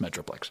Dallas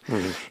Metroplex.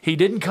 Mm-hmm. He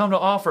didn't come to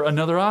offer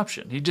another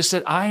option. He just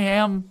said, I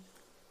am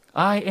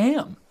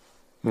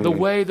the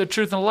way, the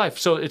truth, and the life.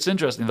 So it's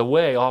interesting. The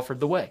way offered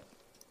the way.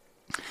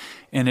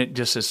 And it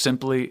just is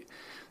simply,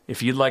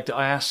 if you'd like to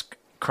ask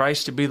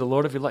Christ to be the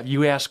Lord of your life,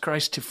 you ask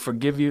Christ to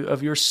forgive you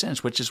of your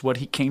sins, which is what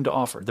he came to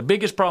offer. The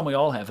biggest problem we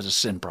all have is a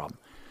sin problem.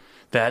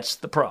 That's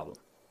the problem.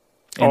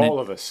 And all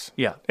of us.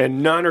 Yeah.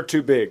 And none are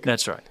too big.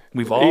 That's right.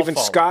 We've all Even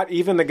fallen. Scott,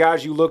 even the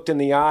guys you looked in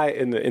the eye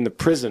in the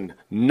prison,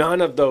 none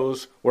of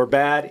those were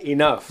bad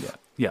enough. Yeah.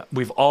 Yeah.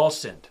 We've all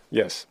sinned.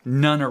 Yes.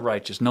 None are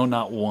righteous. No,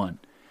 not one.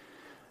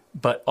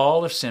 But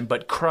all have sinned.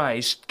 But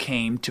Christ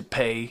came to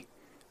pay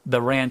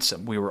the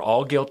ransom. We were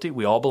all guilty.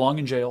 We all belong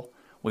in jail.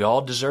 We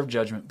all deserve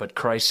judgment. But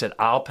Christ said,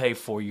 I'll pay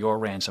for your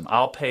ransom.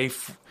 I'll pay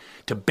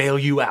to bail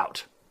you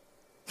out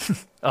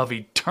of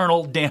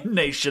eternal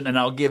damnation, and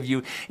I'll give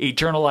you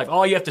eternal life.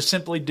 All you have to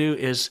simply do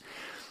is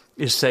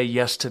say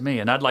yes to me.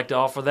 And I'd like to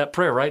offer that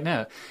prayer right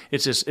now.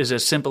 It's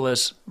as simple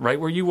as right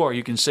where you are.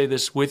 You can say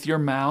this with your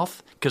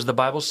mouth, because the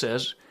Bible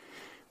says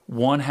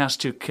one has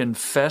to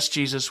confess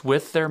Jesus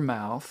with their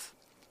mouth,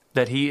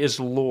 that he is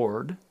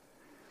Lord,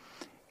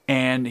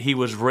 and he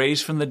was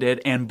raised from the dead,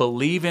 and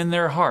believe in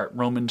their heart.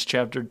 Romans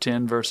chapter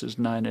 10, verses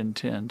 9 and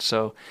 10.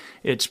 So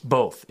it's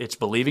both. It's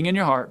believing in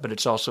your heart, but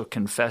it's also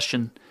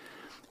confession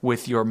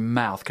with your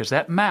mouth, because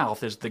that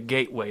mouth is the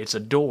gateway. It's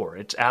a door.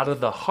 It's out of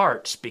the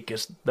heart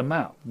speaketh the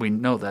mouth. We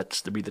know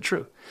that's to be the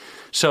truth.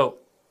 So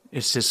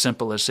it's as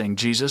simple as saying,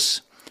 Jesus,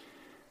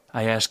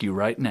 I ask you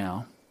right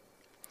now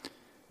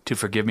to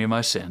forgive me my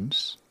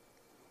sins.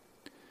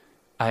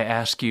 I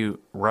ask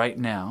you right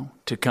now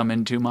to come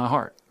into my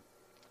heart.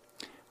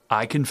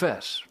 I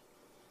confess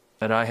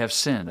that I have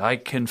sinned. I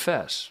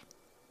confess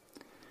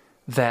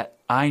that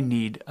I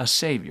need a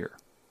Savior.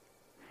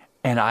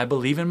 And I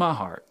believe in my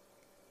heart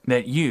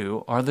that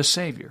you are the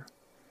Savior.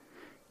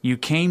 You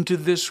came to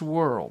this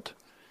world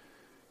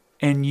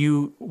and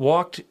you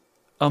walked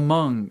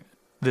among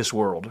this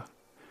world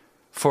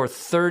for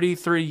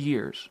 33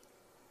 years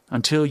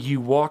until you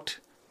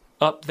walked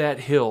up that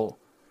hill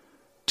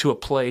to a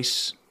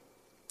place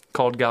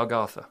called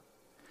Golgotha,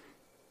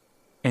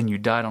 and you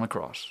died on a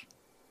cross.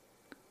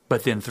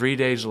 But then 3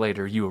 days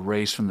later, you were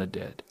raised from the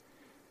dead,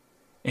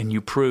 and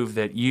you proved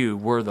that you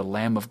were the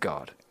Lamb of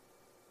God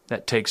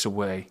that takes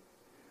away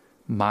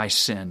my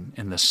sin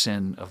and the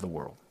sin of the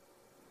world.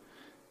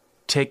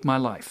 Take my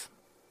life,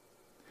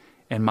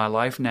 and my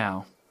life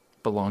now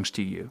belongs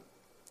to you.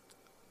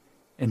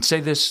 And say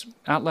this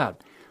out loud.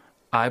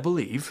 I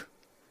believe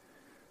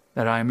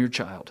that I am your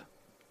child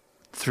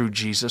through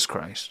Jesus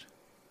Christ,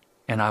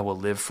 and I will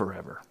live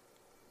forever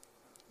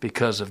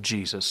because of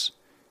Jesus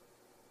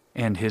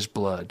and his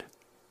blood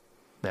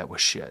that was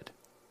shed.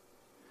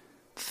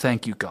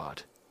 Thank you,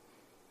 God.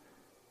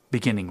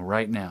 Beginning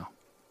right now,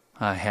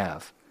 I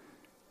have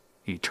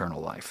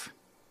eternal life.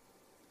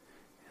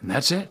 And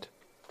that's it.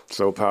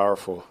 So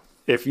powerful.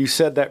 If you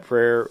said that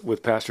prayer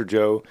with Pastor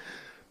Joe,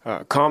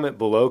 comment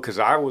below, because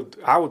I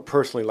would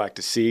personally like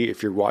to see,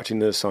 if you're watching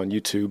this on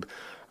YouTube,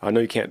 I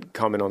know you can't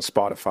comment on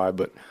Spotify,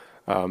 but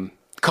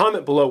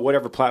comment below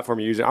whatever platform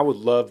you're using. I would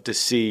love to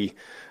see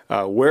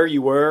where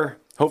you were.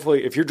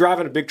 Hopefully, if you're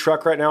driving a big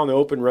truck right now on the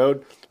open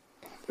road,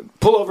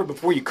 pull over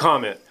before you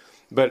comment.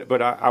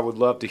 But I would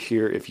love to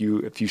hear if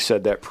you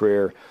said that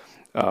prayer.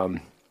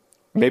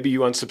 Maybe you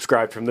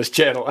unsubscribed from this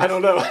channel. I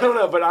don't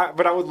know. But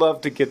I would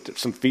love to get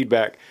some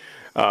feedback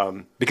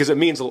because it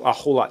means a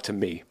whole lot to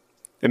me.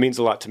 It means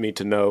a lot to me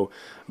to know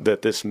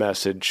that this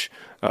message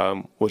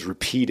was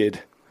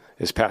repeated,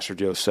 as Pastor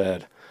Joe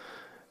said.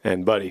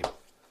 And buddy,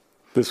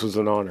 this was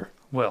an honor.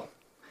 Well,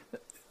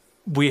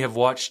 we have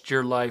watched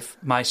your life.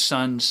 My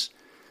sons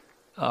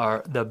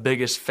are the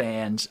biggest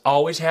fans,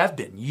 always have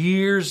been,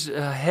 years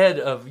ahead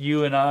of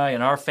you and I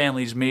and our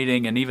families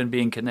meeting and even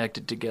being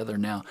connected together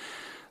now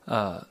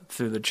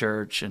through the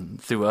church and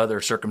through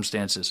other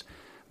circumstances.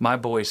 My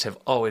boys have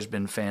always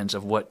been fans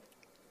of what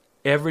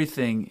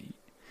everything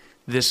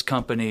this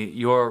company,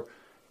 your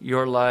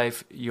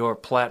life, your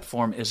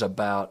platform is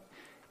about.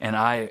 And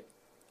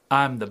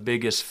I'm the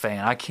biggest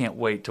fan. I can't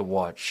wait to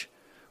watch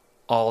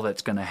all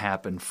that's going to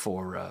happen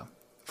for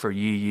for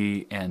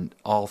Yee and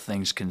all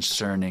things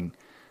concerning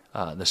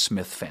the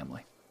Smith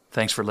family.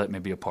 Thanks for letting me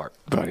be a part.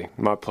 Buddy,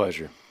 my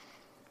pleasure.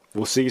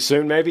 We'll see you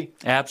soon, maybe?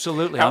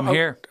 Absolutely. I'm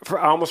here. I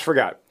almost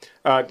forgot.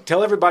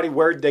 Tell everybody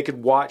where they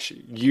could watch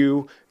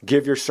you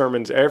give your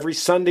sermons every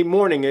Sunday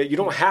morning. You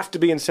don't have to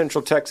be in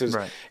Central Texas.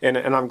 Right. And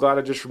I'm glad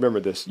I just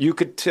remembered this. You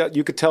could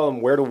tell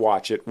them where to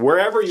watch it,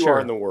 wherever you are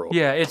in the world.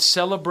 Yeah, it's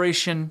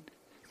Celebration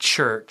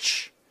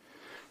Church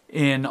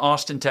in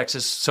Austin,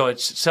 Texas. So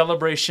it's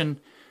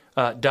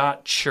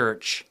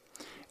celebration.church.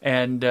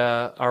 And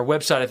our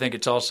website, I think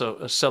it's also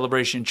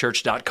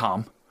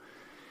celebrationchurch.com.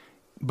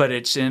 But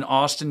it's in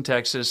Austin,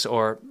 Texas,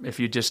 or if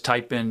you just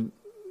type in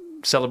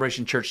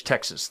Celebration Church,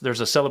 Texas. There's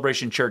a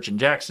Celebration Church in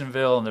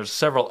Jacksonville, and there's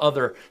several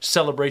other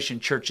Celebration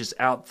churches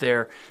out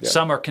there. Yeah.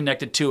 Some are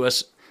connected to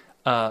us,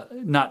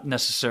 not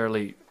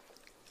necessarily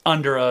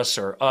under us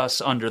or us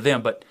under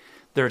them, but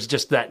there's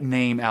just that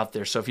name out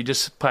there. So if you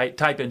just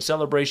type in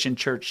Celebration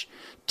Church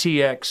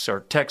TX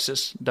or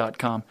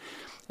Texas.com,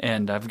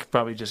 and I've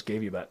probably just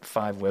gave you about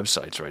 5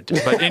 websites right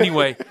there. But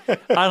anyway,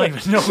 I don't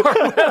even know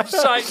our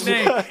website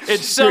name.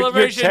 It's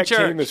Celebration your Church.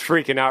 Your team is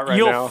freaking out right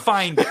now. You'll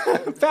find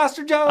it.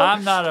 Pastor Joe.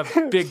 I'm not a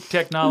big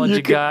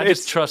technology guy. I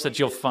just trust that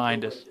you'll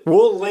find us.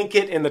 We'll link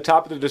it in the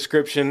top of the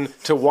description.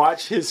 To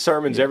watch his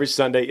sermons every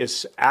Sunday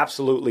is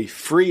absolutely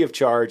free of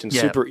charge and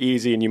super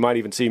easy. And you might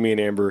even see me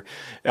and Amber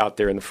out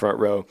there in the front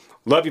row.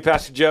 Love you,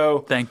 Pastor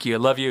Joe. Thank you.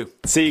 Love you.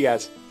 See you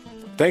guys.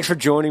 Thanks for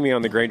joining me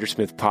on the Granger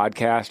Smith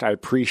podcast. I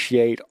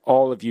appreciate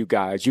all of you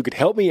guys. You could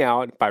help me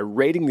out by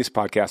rating this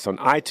podcast on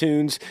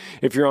iTunes.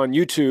 If you're on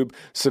YouTube,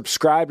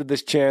 subscribe to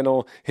this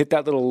channel, hit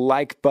that little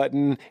like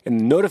button and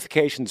the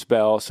notifications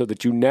bell so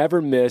that you never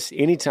miss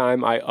any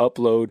time I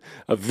upload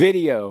a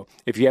video.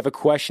 If you have a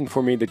question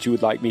for me that you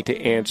would like me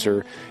to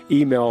answer,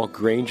 email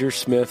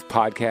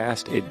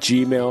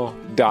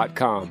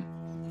grangersmithpodcast@gmail.com.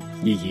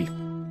 Yee.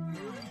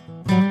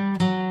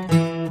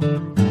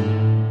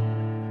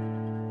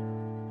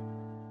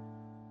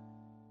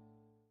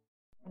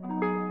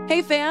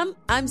 Hey fam,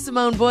 I'm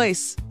Simone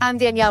Boyce. I'm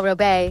Danielle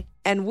Robay.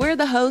 And we're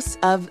the hosts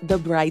of The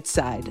Bright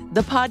Side,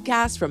 the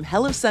podcast from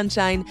Hello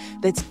Sunshine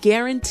that's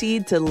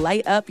guaranteed to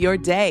light up your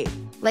day.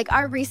 Like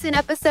our recent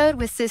episode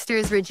with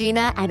sisters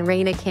Regina and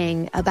Raina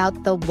King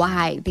about the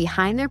why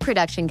behind their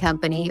production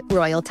company,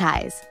 Royal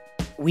Ties.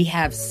 We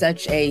have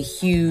such a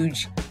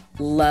huge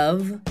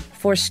love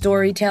for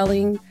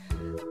storytelling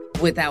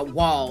without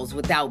walls,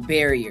 without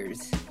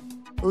barriers.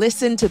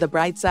 Listen to The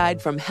Bright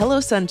Side from Hello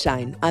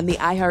Sunshine on the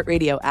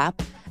iHeartRadio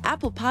app,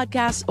 Apple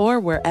Podcasts, or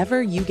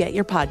wherever you get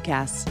your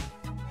podcasts.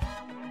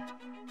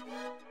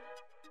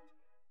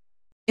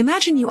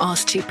 Imagine you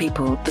ask 2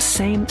 people the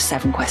same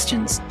 7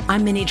 questions.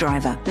 I'm Minnie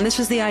Driver, and this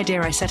was the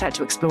idea I set out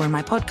to explore in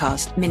my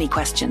podcast, Mini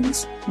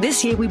Questions.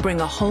 This year, we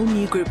bring a whole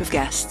new group of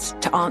guests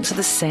to answer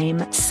the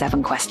same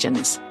 7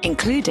 questions,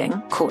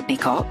 including Courtney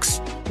Cox,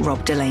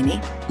 Rob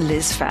Delaney,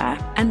 Liz Fair,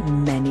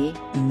 and many,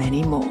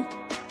 many more.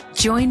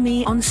 Join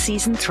me on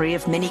Season 3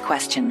 of Mini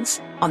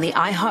Questions on the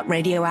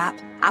iHeartRadio app,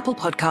 Apple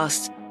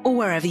Podcasts, or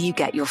wherever you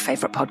get your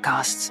favorite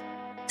podcasts.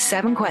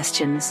 7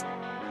 questions,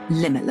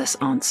 limitless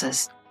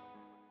answers.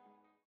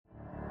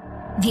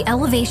 The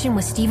Elevation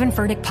with Stephen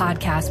Furtick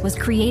podcast was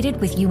created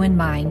with you in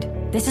mind.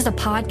 This is a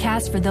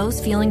podcast for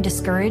those feeling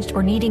discouraged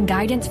or needing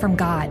guidance from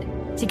God.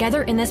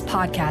 Together in this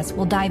podcast,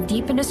 we'll dive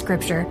deep into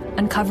Scripture,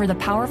 uncover the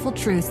powerful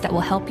truths that will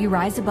help you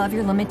rise above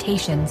your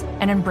limitations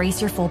and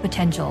embrace your full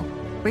potential.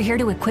 We're here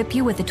to equip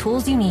you with the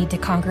tools you need to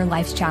conquer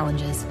life's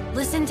challenges.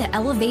 Listen to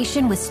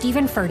Elevation with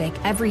Stephen Furtick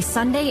every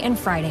Sunday and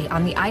Friday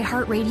on the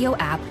iHeartRadio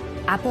app,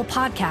 Apple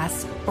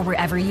Podcasts, or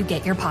wherever you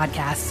get your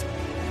podcasts.